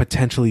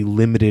potentially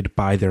limited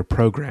by their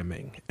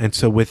programming. And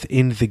so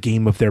within the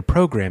game of their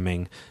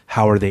programming,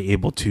 how are they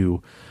able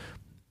to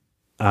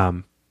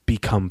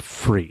become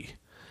free?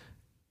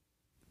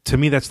 To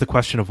me, that's the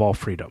question of all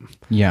freedom.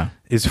 Yeah.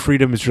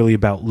 Freedom is really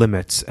about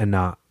limits and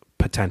not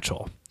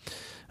potential.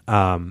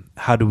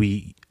 How do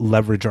we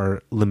leverage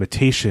our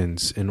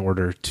limitations in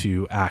order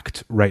to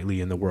act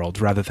rightly in the world,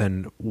 rather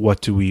than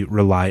what do we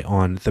rely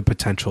on the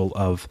potential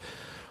of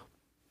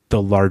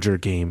the larger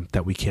game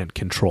that we can't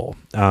control?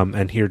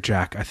 And here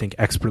Jack, I think,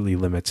 expertly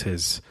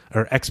leverages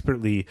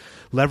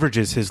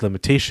his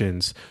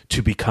limitations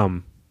to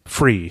become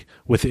free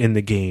within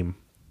the game,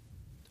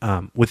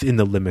 within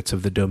the limits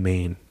of the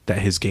domain that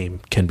his game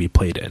can be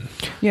played in.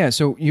 Yeah,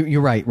 so you're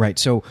right.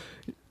 So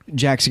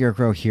Jack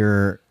Scarecrow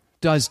here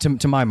does,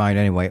 to my mind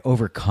anyway,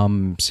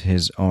 overcomes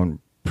his own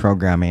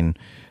programming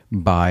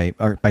by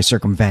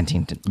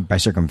circumventing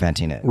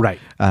it. Right.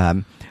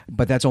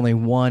 But that's only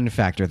one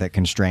factor that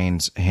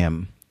constrains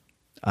him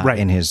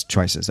in his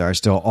choices. There are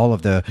still all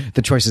of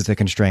the choices that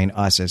constrain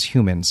us as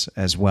humans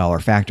as well, or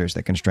factors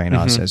that constrain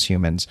us as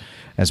humans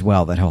as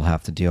well, that he'll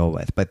have to deal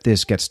with. But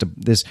this gets to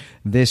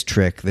this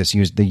trick,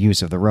 the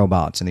use of the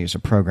robots and the use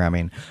of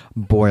programming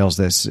boils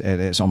this.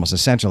 It almost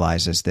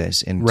essentializes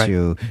this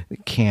into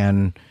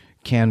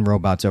can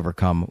robots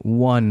overcome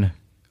one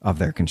of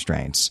their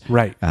constraints,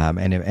 right?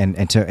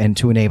 And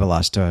to enable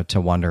us to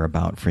wonder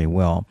about free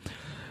will,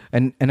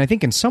 and I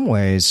think in some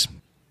ways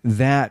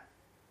that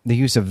the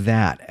use of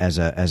that as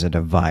a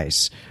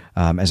device,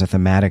 as a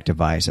thematic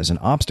device, as an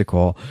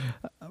obstacle,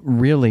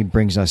 really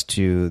brings us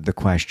to the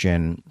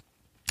question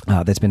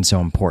that's been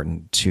so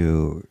important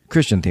to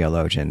Christian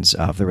theologians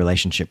of the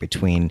relationship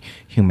between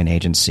human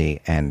agency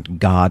and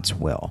God's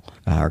will,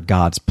 or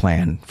God's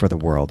plan for the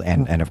world,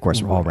 and of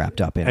course, all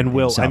wrapped up in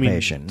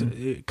salvation. I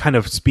mean, kind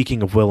of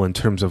speaking of will in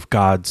terms of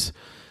God's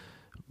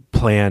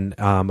plan,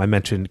 I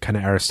mentioned kind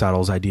of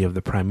Aristotle's idea of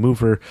the prime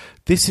mover.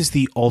 This is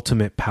the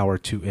ultimate power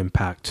to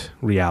impact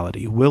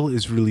reality. Will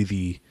is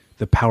really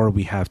the power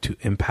we have to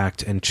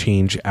impact and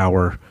change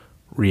our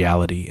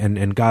reality.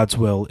 And God's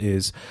will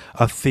is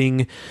a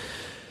thing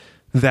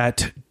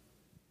that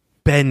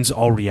bends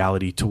all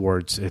reality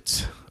towards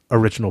its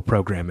original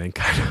programming,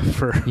 kind of,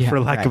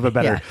 for lack of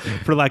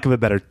a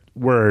better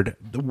word.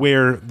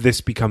 Where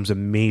this becomes a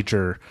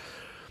major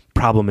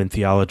problem in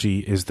theology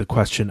is the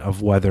question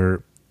of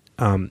whether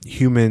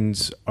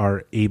humans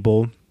are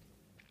able,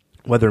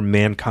 whether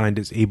mankind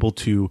is able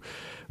to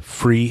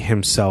free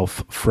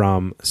himself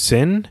from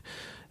sin,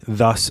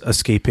 thus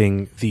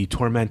escaping the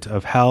torment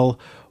of hell,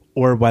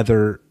 or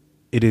whether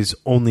it is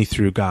only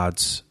through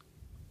God's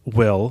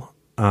will,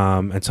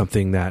 and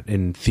something that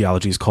in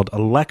theology is called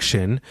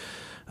election,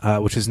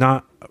 which is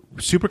not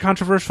super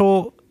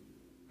controversial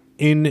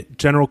in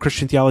general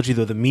Christian theology,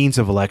 though the means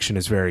of election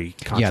is very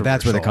controversial. Yeah,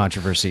 that's where the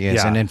controversy is.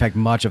 Yeah. And in fact,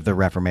 much of the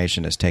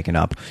Reformation is taken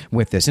up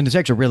with this. And it's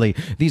actually really,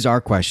 these are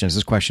questions.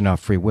 This question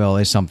of free will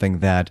is something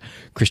that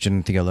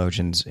Christian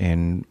theologians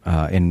in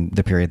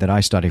the period that I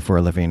study for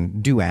a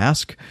living do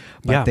ask,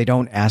 but they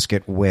don't ask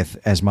it with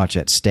as much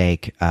at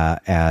stake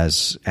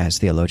as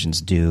theologians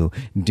do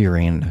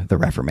during the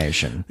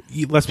Reformation.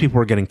 Less people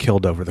were getting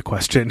killed over the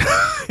question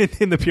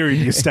in the period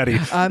you study.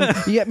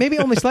 Yeah, maybe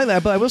only slightly,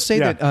 but I will say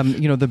that,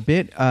 the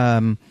bit...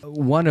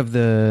 one of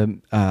the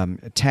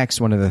texts,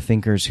 one of the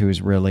thinkers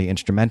who's really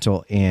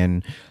instrumental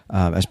in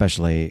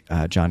especially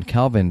John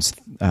Calvin's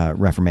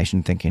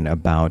Reformation thinking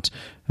about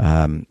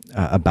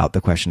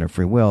the question of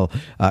free will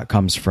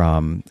comes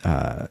from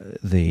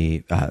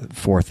the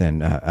 4th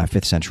and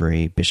 5th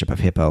century Bishop of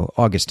Hippo,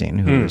 Augustine,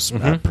 who is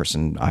a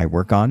person I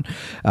work on.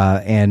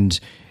 And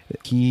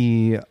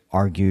he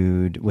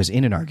was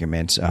in an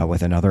argument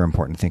with another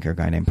important thinker, a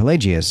guy named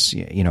Pelagius,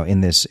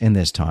 in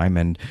this time,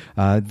 and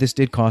this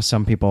did cost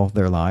some people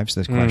their lives.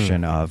 This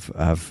question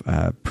of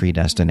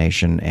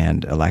predestination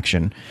and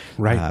election,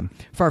 right?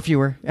 Far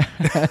fewer,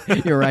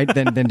 you're right,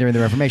 than during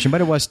the Reformation,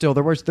 but it was still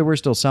there were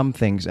still some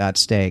things at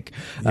stake.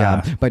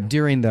 But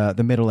during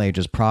the Middle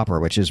Ages proper,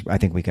 which is, I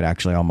think we could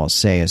actually almost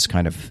say is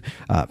kind of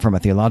from a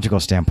theological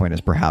standpoint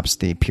is perhaps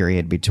the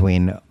period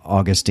between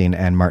Augustine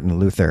and Martin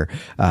Luther.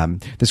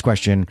 This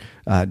question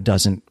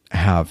doesn't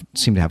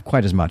seem to have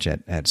quite as much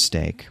at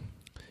stake.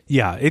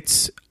 Yeah,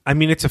 it's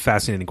a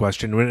fascinating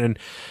question, and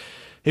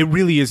it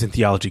really is in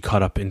theology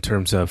caught up in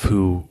terms of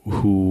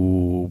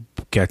who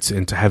gets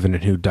into heaven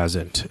and who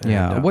doesn't.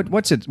 And,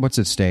 what's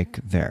at stake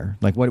there?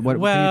 Like what?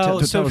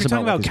 Well, so if you're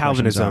talking about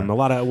Calvinism, a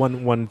lot of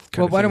one.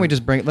 Well, why don't we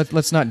just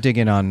let's not dig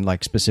in on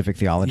like specific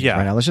theology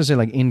right now. Let's just say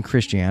like in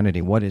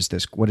Christianity, what is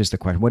this? What is the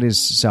question? What is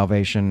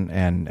salvation,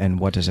 and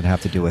what does it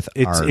have to do with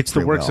it's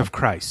the works of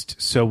Christ.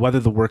 So whether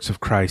the works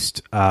of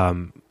Christ,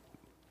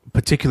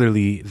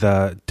 particularly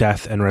the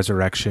death and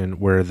resurrection,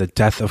 where the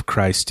death of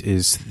Christ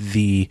is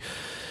the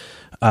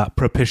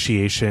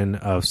propitiation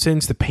of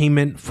sins, the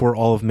payment for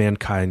all of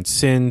mankind's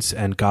sins,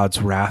 and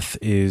God's wrath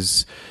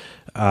is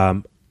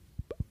poured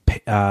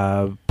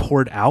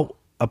out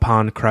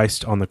upon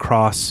Christ on the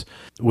cross,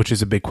 which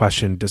is a big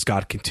question. Does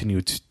God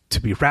continue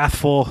to be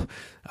wrathful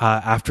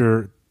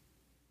after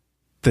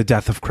the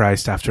death of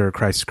Christ, after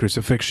Christ's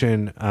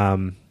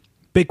crucifixion?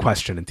 Big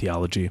question in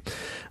theology.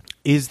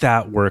 Is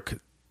that work,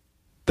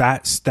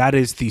 that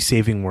is the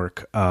saving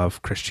work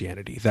of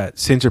Christianity, that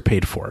sins are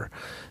paid for?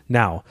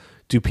 Now,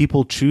 do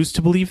people choose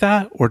to believe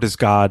that, or does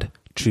God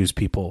choose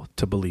people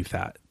to believe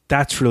that?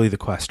 That's really the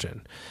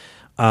question.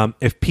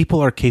 If people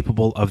are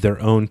capable of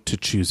their own to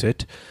choose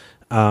it,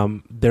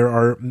 there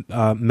are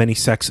many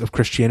sects of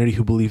Christianity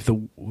who believe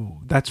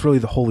that's really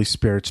the Holy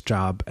Spirit's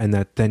job, and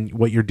that then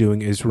what you're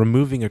doing is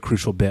removing a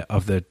crucial bit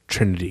of the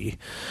Trinity,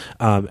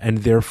 and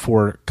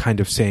therefore kind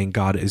of saying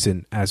God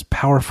isn't as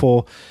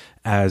powerful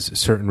as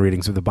certain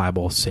readings of the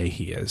Bible say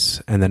he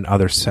is. And then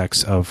other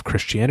sects of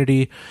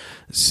Christianity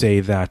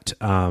say that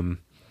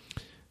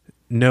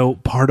no,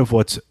 part of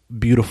what's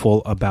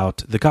beautiful about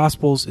the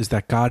Gospels is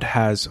that God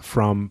has,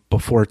 from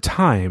before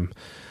time,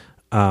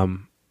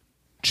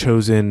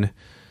 chosen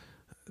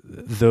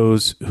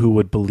those who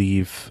would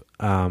believe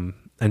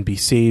and be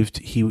saved.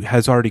 He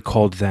has already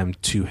called them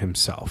to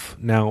himself.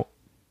 Now,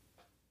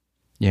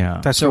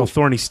 that's real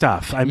thorny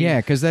stuff.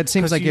 Because that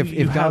seems like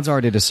if God's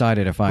already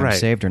decided if I'm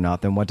saved or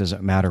not, then what does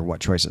it matter what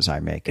choices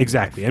I make?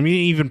 Exactly. I mean,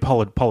 even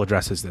Paul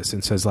addresses this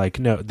and says, like,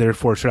 no,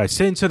 therefore should I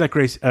sin so that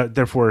grace?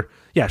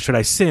 Should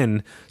I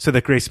sin so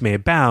that grace may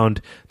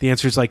abound? The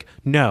answer is like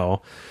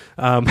no.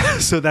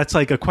 So that's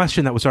like a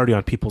question that was already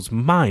on people's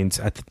minds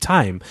at the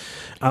time.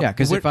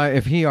 Because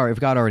if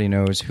God already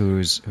knows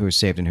who's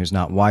saved and who's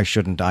not, why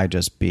shouldn't I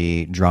just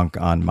be drunk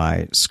on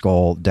my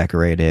skull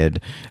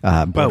decorated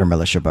border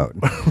militia boat?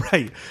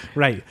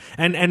 Right.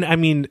 And I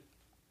mean,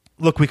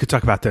 look, we could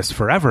talk about this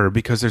forever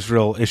because there's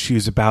real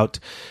issues about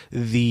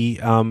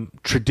the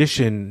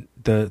tradition,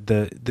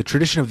 the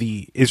tradition of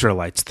the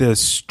Israelites,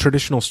 the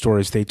traditional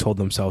stories they told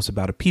themselves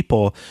about a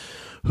people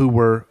who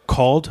were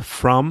called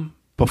from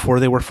before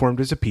they were formed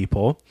as a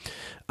people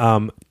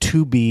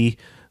to be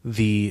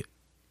the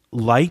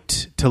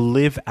light, to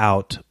live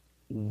out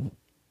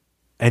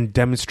and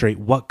demonstrate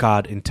what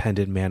God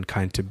intended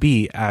mankind to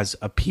be as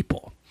a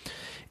people.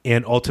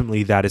 And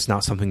ultimately, that is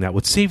not something that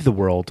would save the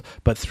world,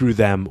 but through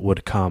them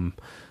would come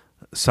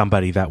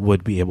somebody that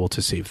would be able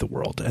to save the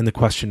world. And the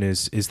question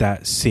is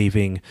that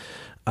saving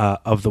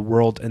of the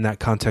world in that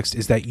context,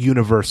 is that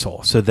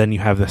universal? So then you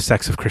have the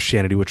sects of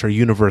Christianity, which are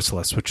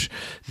universalists, which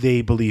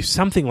they believe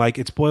something like,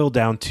 it's boiled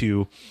down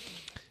to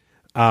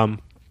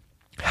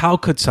how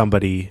could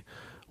somebody,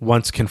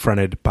 once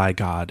confronted by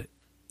God,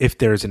 if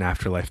there's an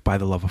afterlife, by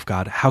the love of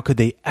God, how could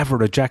they ever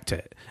reject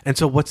it? And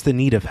so what's the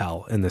need of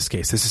hell in this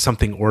case? This is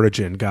something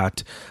Origen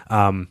got,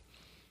 I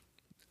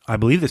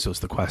believe this was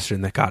the question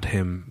that got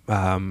him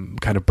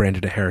kind of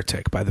branded a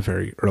heretic by the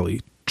very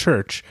early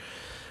church.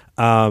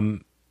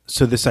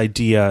 So this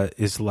idea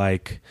is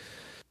like,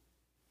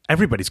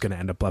 everybody's going to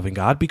end up loving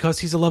God because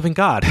he's a loving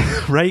God,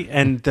 right?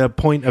 And the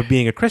point of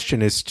being a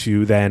Christian is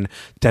to then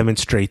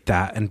demonstrate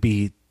that and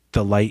be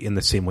the light in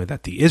the same way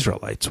that the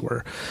Israelites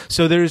were.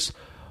 So there's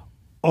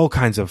all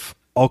kinds of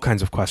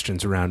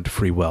questions around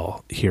free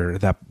will here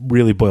that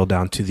really boil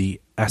down to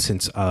the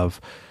essence of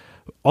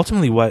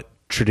ultimately what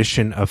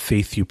tradition of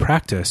faith you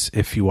practice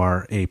if you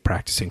are a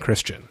practicing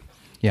Christian.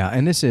 Yeah,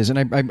 and this is, and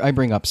I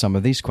bring up some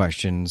of these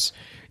questions,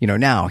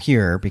 now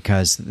here,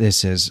 because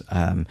this is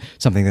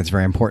something that's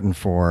very important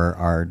for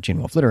our Gene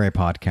Wolfe Literary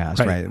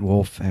Podcast, right?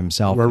 Wolfe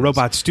himself. Where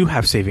robots do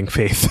have saving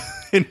faith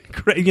in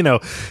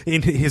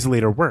his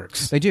later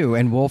works. They do,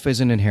 and Wolfe is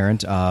an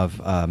inherent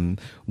of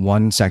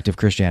one sect of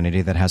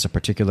Christianity that has a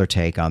particular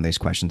take on these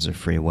questions of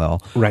free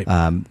will, right?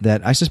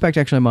 That I suspect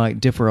actually might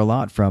differ a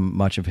lot from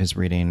much of his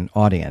reading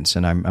audience,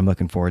 and I'm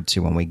looking forward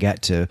to when we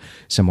get to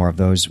some more of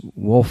those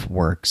Wolfe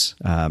works,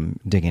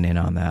 digging in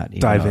on that,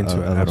 dive into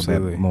it a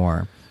little bit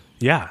more.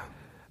 Yeah.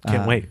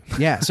 Can't wait.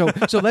 Yeah. So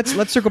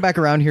let's circle back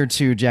around here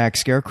to Jack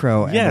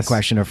Scarecrow and the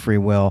question of free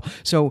will.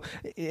 So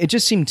it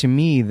just seemed to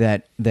me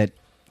that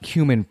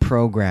human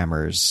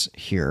programmers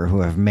here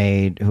who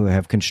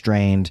have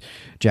constrained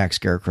Jack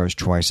Scarecrow's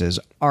choices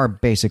are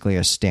basically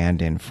a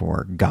stand-in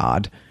for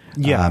God.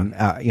 Yeah.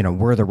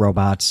 We're the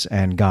robots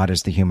and God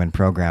is the human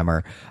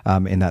programmer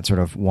in that sort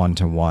of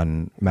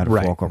one-to-one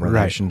metaphorical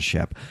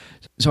relationship. Right.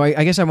 So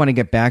I guess I want to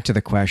get back to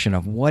the question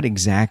of what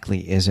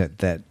exactly is it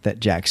that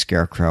Jack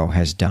Scarecrow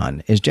has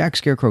done? Is Jack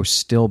Scarecrow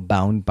still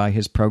bound by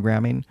his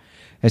programming?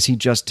 Has he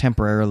just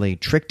temporarily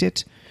tricked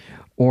it?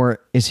 Or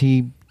is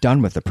he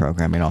done with the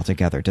programming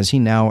altogether? Has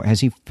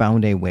he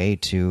found a way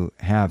to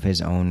have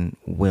his own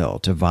will,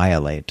 to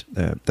violate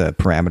the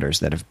parameters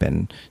that have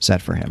been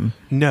set for him?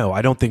 No,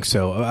 I don't think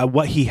so.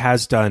 What he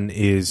has done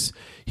is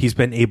he's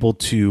been able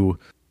to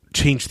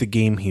change the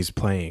game he's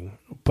playing,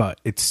 but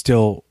it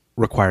still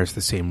requires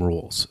the same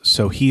rules.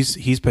 So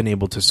he's been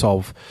able to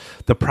solve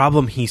the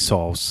problem he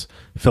solves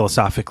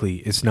philosophically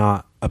is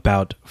not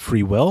about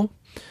free will,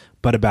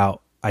 but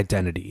about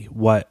identity.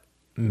 What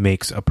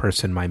makes a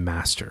person my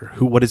master?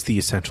 What is the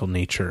essential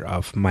nature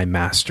of my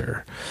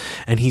master?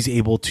 And he's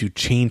able to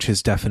change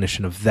his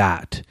definition of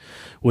that,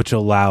 which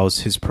allows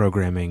his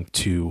programming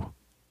to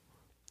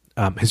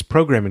his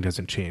programming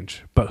doesn't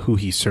change, but who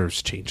he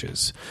serves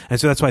changes.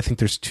 And so that's why I think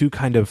there's two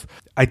kind of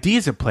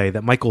ideas at play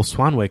that Michael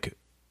Swanwick,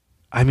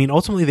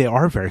 ultimately they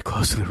are very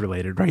closely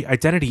related, right?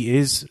 Identity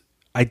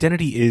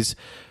is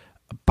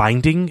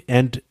binding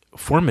and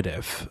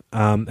formative.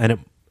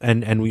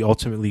 And we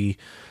ultimately,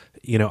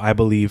 I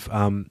believe,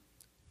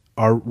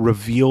 are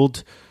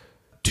revealed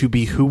to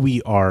be who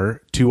we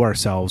are to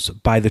ourselves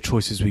by the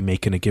choices we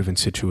make in a given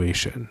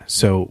situation.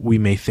 So we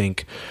may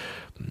think,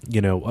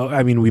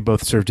 we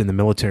both served in the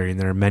military, and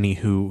there are many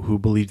who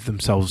believe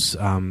themselves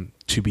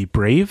to be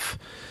brave,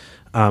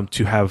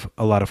 to have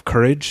a lot of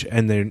courage,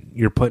 and then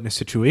you're put in a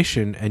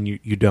situation and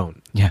you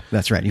don't. Yeah,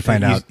 that's right. You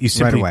find out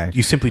right away.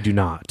 You simply do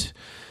not.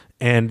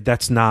 And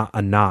that's not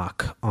a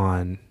knock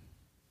on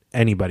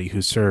anybody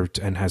who served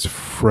and has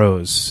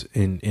froze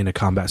in a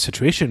combat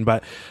situation,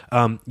 but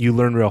you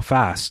learn real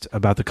fast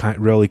about the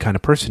kind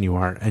of person you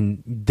are,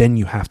 and then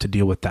you have to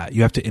deal with that.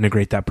 You have to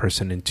integrate that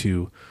person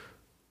into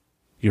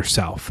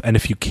yourself, and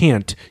if you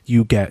can't,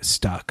 you get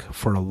stuck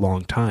for a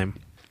long time.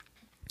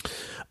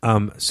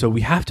 So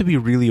we have to be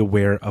really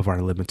aware of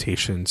our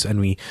limitations,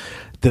 and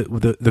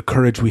the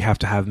courage we have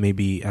to have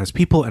maybe as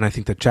people, and I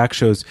think that Jack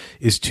shows,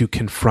 is to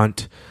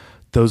confront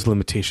those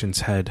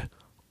limitations head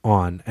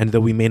on. And though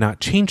we may not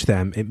change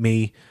them,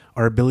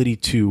 our ability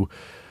to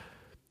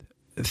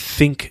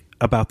think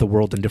about the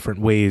world in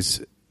different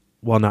ways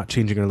while not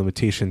changing our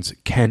limitations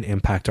can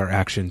impact our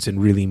actions in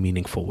really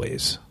meaningful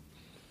ways.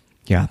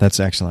 Yeah, that's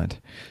excellent.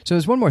 So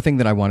there's one more thing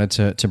that I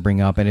wanted to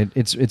bring up, and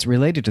it's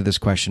related to this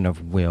question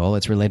of will.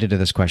 It's related to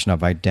this question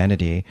of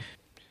identity.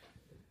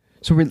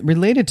 So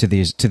related to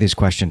these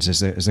questions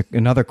is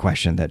another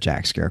question that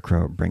Jack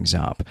Scarecrow brings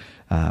up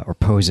or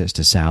poses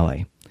to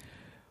Sally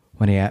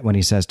when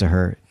he says to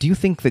her, "Do you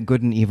think that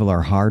good and evil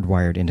are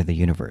hardwired into the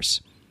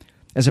universe,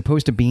 as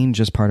opposed to being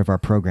just part of our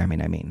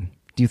programming? I mean,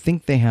 do you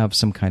think they have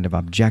some kind of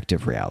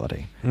objective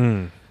reality?"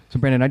 So,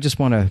 Brandon, I just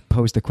want to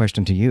pose the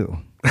question to you.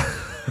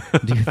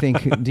 Do you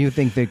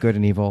think that good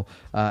and evil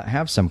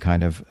have some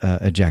kind of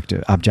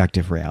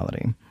objective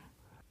reality?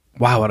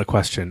 Wow, what a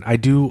question. I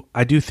do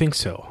think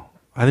so.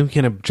 I think we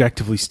can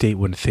objectively state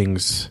when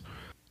things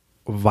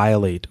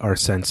violate our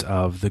sense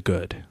of the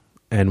good,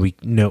 and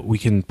we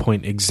can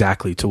point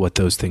exactly to what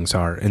those things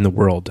are in the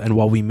world. And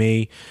while we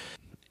may,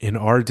 in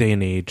our day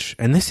and age,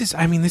 and this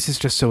is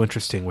just so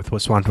interesting with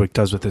what Swanwick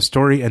does with this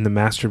story, and the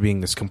master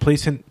being this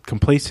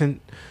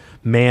complacent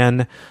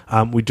man.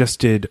 We just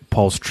did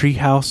Paul's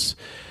Treehouse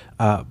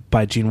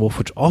by Gene Wolfe,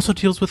 which also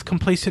deals with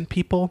complacent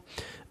people,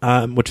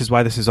 which is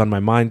why this is on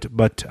my mind.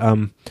 But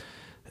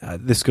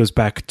this goes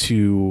back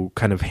to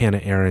kind of Hannah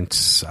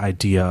Arendt's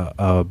idea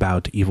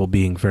about evil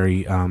being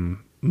very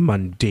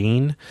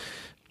mundane.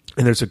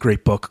 And there's a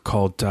great book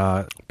called,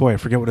 I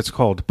forget what it's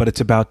called, but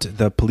it's about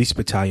the police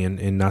battalion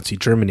in Nazi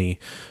Germany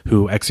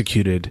who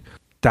executed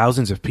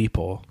thousands of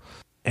people.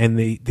 And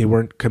they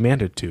weren't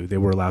commanded to. They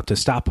were allowed to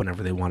stop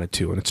whenever they wanted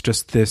to. And it's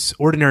just this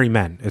Ordinary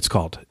Men, it's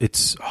called.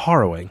 It's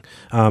harrowing.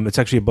 It's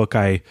actually a book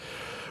I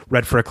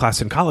read for a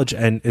class in college,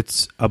 and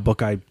it's a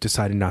book I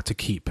decided not to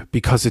keep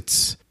because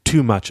it's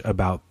too much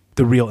about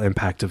the real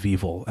impact of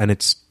evil, and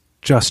it's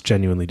just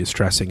genuinely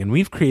distressing. And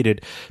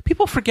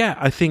people forget,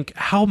 I think,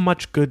 how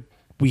much good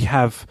we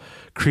have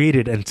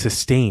created and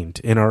sustained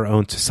in our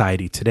own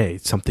society today.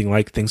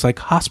 Things like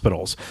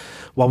hospitals.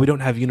 While we don't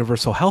have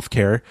universal health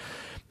care,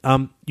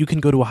 you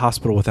can go to a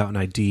hospital without an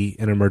ID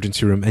in an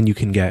emergency room, and you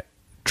can get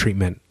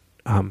treatment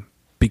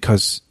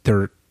because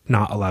they're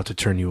not allowed to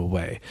turn you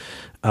away.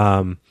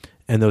 And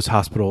those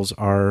hospitals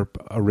are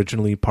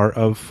originally part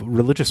of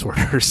religious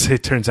orders.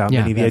 It turns out the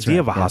idea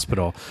of a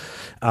hospital.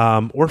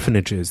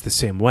 Orphanages the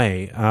same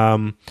way.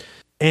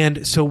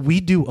 And so we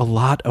do a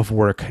lot of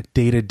work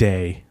day to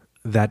day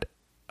that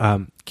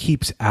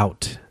keeps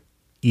out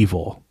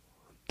evil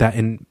that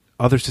in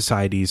other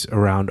societies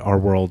around our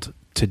world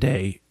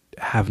today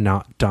have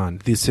not done.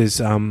 This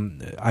is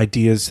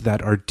ideas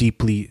that are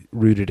deeply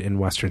rooted in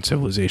Western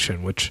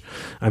civilization, which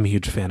I'm a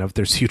huge fan of.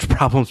 There's huge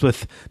problems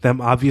with them.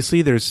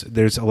 Obviously,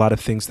 there's a lot of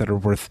things that are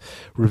worth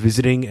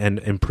revisiting and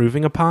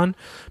improving upon,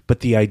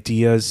 but the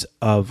ideas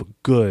of the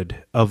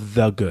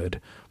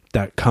good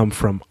that come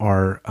from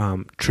our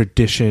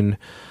tradition,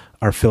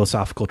 our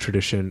philosophical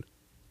tradition,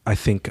 I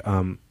think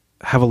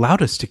have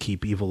allowed us to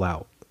keep evil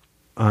out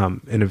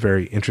in a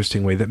very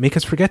interesting way that make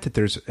us forget that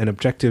there's an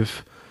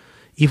objective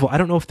evil. I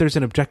don't know if there's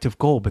an objective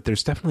goal, but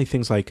there's definitely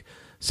things like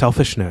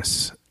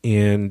selfishness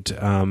and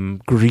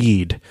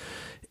greed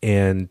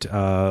and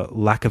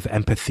lack of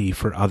empathy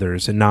for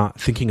others and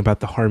not thinking about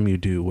the harm you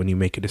do when you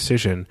make a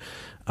decision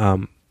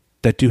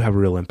that do have a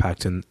real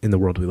impact in the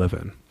world we live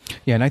in.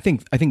 Yeah, and I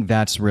think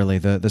that's really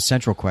the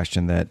central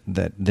question that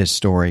this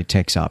story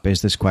takes up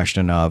is this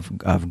question of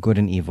good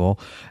and evil,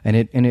 and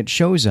it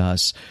shows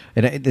us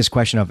this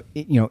question of,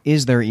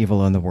 is there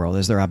evil in the world?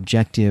 Is there a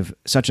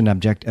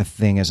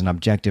thing as an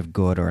objective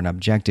good or an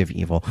objective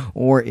evil,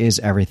 or is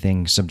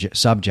everything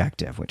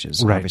subjective, which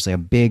is obviously a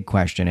big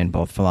question in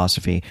both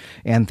philosophy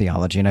and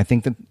theology. And I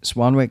think that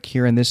Swanwick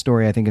here in this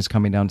story, I think, is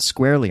coming down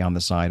squarely on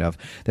the side of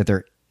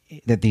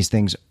that these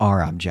things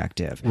are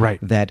objective, right?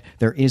 That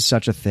there is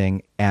such a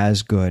thing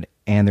as good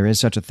and there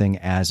is such a thing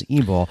as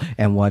evil.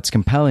 And what's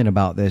compelling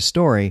about this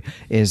story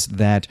is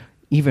that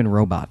even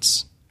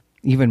robots,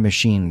 even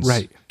machines,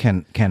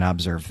 can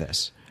observe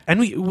this. And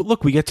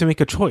we get to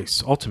make a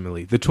choice.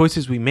 Ultimately, the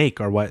choices we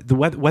make are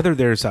whether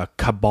there's a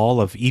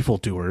cabal of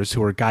evildoers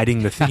who are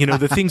guiding the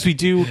things we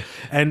do,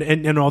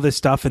 and all this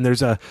stuff, and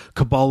there's a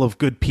cabal of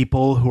good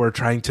people who are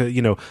trying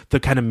to, the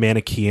kind of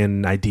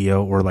Manichaean idea,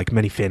 or like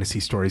many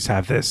fantasy stories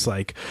have this,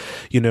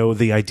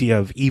 the idea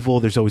of evil.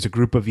 There's always a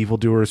group of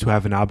evildoers who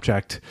have an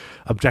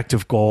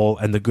objective goal,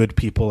 and the good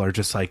people are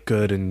just like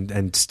good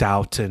and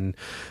stout and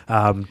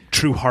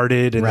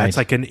true-hearted, and that's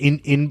like an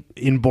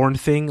inborn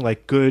thing.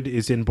 Like good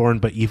is inborn,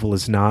 but evil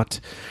is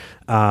not.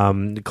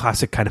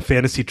 Classic kind of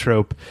fantasy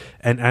trope,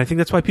 and I think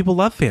that's why people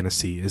love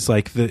fantasy. Is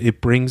like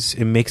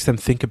it makes them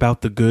think about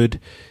the good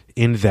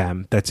in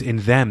them, that's in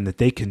them, that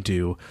they can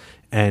do,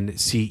 and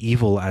see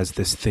evil as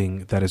this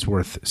thing that is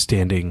worth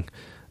standing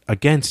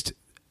against,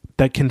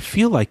 that can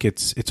feel like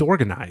it's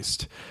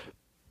organized,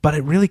 but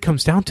it really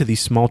comes down to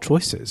these small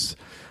choices.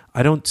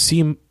 I don't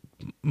see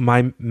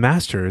my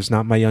master is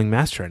not my young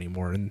master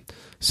anymore, and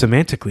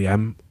semantically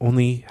I'm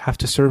only have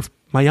to serve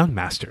my young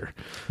master.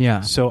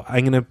 Yeah. So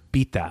I'm going to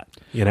beat that,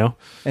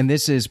 And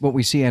this is what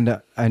we see end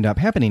up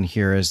happening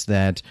here, is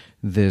that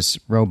this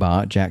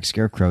robot, Jack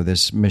Scarecrow,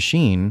 this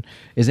machine,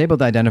 is able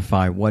to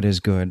identify what is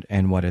good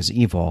and what is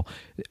evil,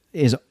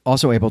 is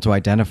also able to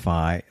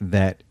identify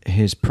that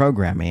his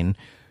programming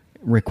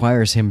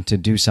requires him to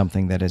do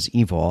something that is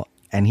evil,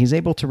 and he's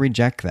able to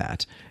reject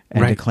that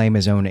and to claim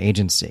his own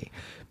agency.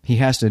 he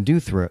has to do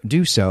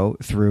so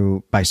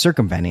through by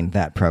circumventing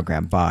that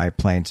program, by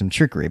playing some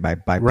trickery, by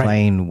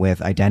playing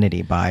with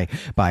identity, by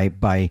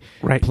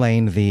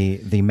playing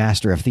the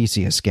Master of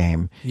Theseus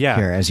game. Yeah,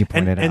 here, as you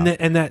pointed out,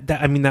 and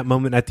that I mean that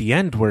moment at the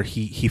end where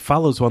he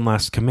follows one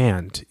last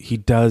command. He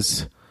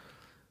does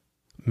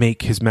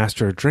make his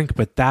master a drink,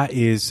 but that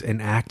is an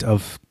act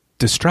of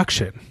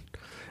destruction,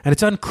 and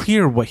it's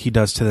unclear what he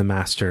does to the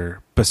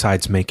master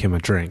besides make him a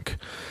drink.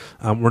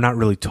 We're not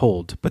really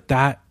told, but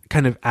that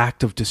kind of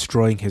act of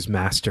destroying his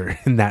master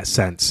in that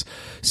sense,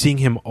 seeing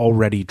him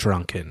already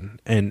drunken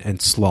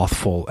and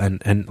slothful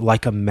and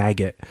like a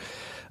maggot,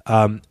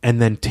 and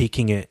then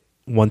taking it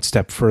one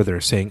step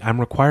further, saying, I'm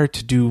required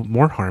to do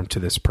more harm to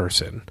this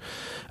person,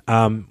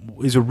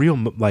 is a real,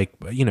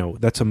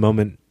 that's a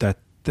moment that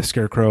the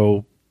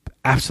Scarecrow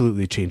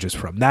absolutely changes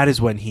from. That is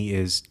when he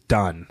is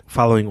done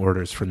following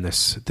orders from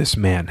this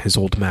man, his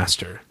old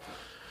master.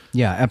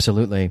 Yeah,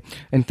 absolutely.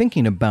 And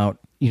thinking about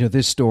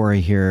this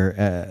story here,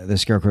 The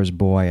Scarecrow's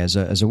Boy, as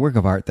a work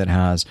of art that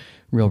has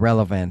real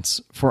relevance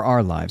for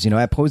our lives.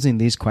 At posing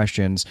these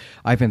questions,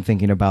 I've been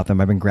thinking about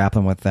them. I've been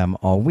grappling with them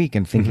all week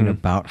and thinking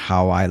about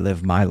how I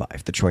live my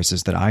life, the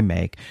choices that I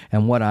make,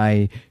 and what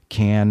I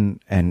can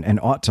and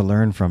ought to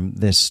learn from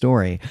this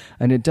story.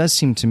 And it does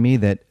seem to me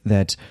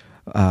that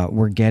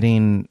we're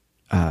getting,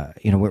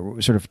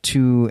 we're sort of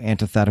two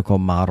antithetical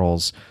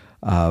models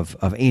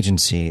of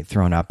agency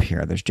thrown up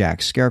here. There's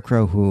Jack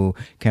Scarecrow, who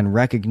can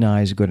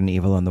recognize good and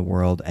evil in the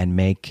world and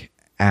make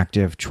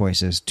active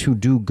choices to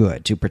do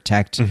good, to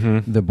protect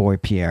the boy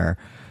Pierre.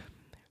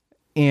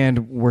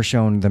 And we're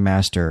shown the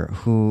master,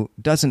 who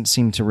doesn't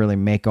seem to really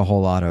make a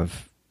whole lot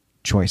of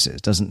choices,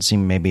 doesn't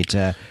seem maybe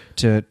to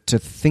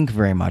think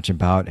very much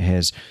about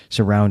his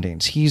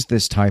surroundings. He's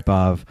this type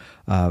of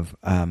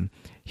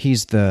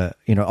he's the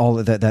all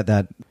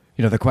that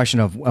the question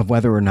of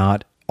whether or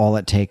not all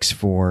it takes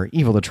for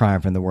evil to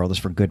triumph in the world is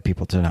for good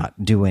people to not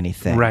do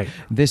anything. Right.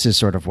 This is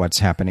sort of what's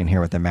happening here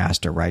with the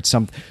master, right?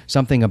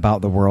 Something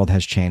about the world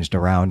has changed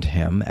around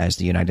him as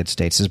the United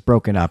States is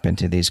broken up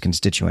into these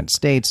constituent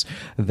states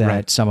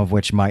that some of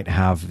which might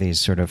have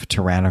these sort of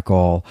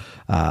tyrannical,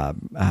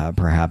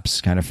 perhaps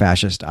kind of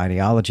fascist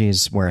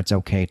ideologies where it's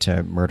okay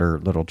to murder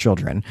little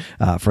children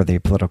for the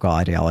political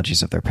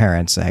ideologies of their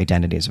parents, the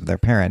identities of their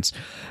parents.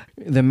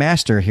 The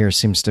master here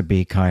seems to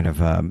be kind of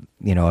a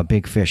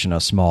big fish in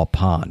a small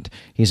pond.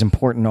 He's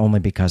important only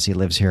because he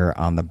lives here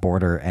on the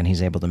border and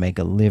he's able to make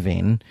a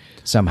living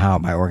somehow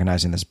by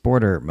organizing this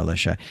border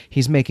militia.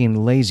 He's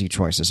making lazy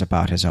choices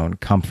about his own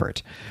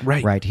comfort.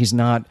 Right. He's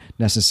not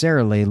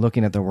necessarily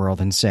looking at the world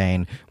and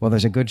saying, well,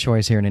 there's a good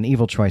choice here and an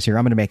evil choice here.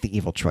 I'm going to make the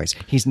evil choice.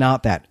 He's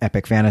not that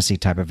epic fantasy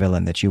type of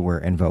villain that you were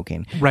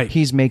invoking. Right.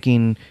 He's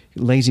making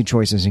lazy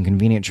choices and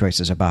convenient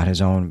choices about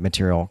his own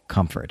material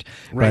comfort.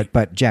 Right.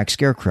 But Jack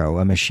Scarecrow,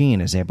 a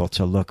machine, is able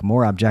to look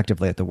more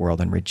objectively at the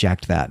world and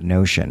reject that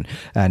notion.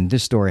 And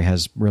this story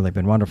has really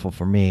been wonderful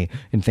for me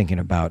in thinking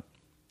about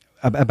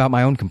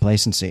my own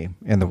complacency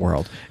in the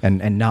world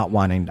and not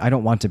wanting. I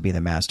don't want to be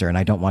the master, and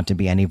I don't want to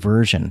be any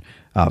version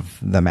of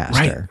the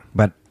master. Right.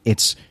 But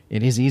it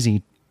is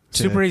easy.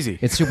 Super easy.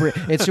 It's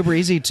super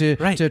easy to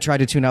to try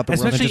to tune out the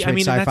world and just read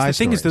sci-fi that's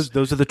the thing stories. is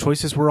those are the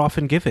choices we're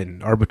often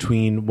given are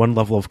between one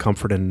level of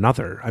comfort and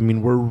another. I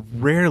mean, we're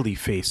rarely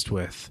faced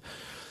with,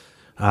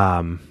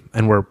 and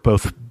we're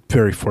both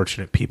very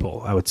fortunate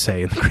people, I would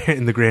say,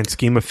 in the grand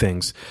scheme of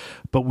things,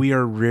 but we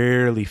are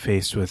rarely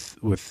faced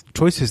with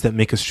choices that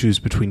make us choose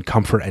between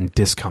comfort and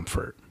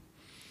discomfort.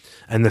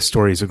 And this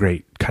story is a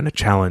great kind of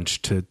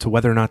challenge to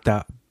whether or not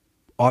that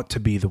ought to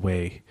be the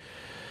way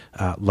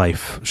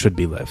life should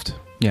be lived.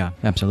 Yeah,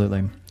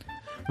 absolutely.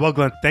 Well,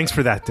 Glenn, thanks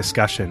for that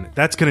discussion.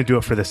 That's going to do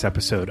it for this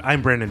episode.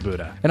 I'm Brandon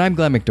Buddha. And I'm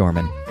Glenn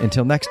McDorman.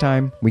 Until next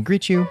time, we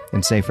greet you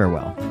and say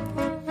farewell.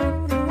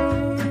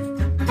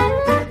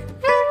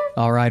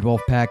 All right,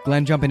 Wolfpack.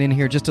 Glenn jumping in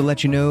here just to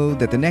let you know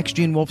that the next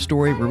Gene Wolfe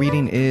story we're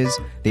reading is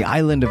The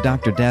Island of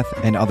Dr. Death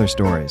and Other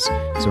Stories.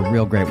 It's a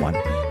real great one.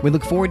 We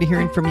look forward to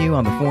hearing from you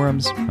on the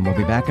forums, and we'll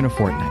be back in a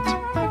fortnight.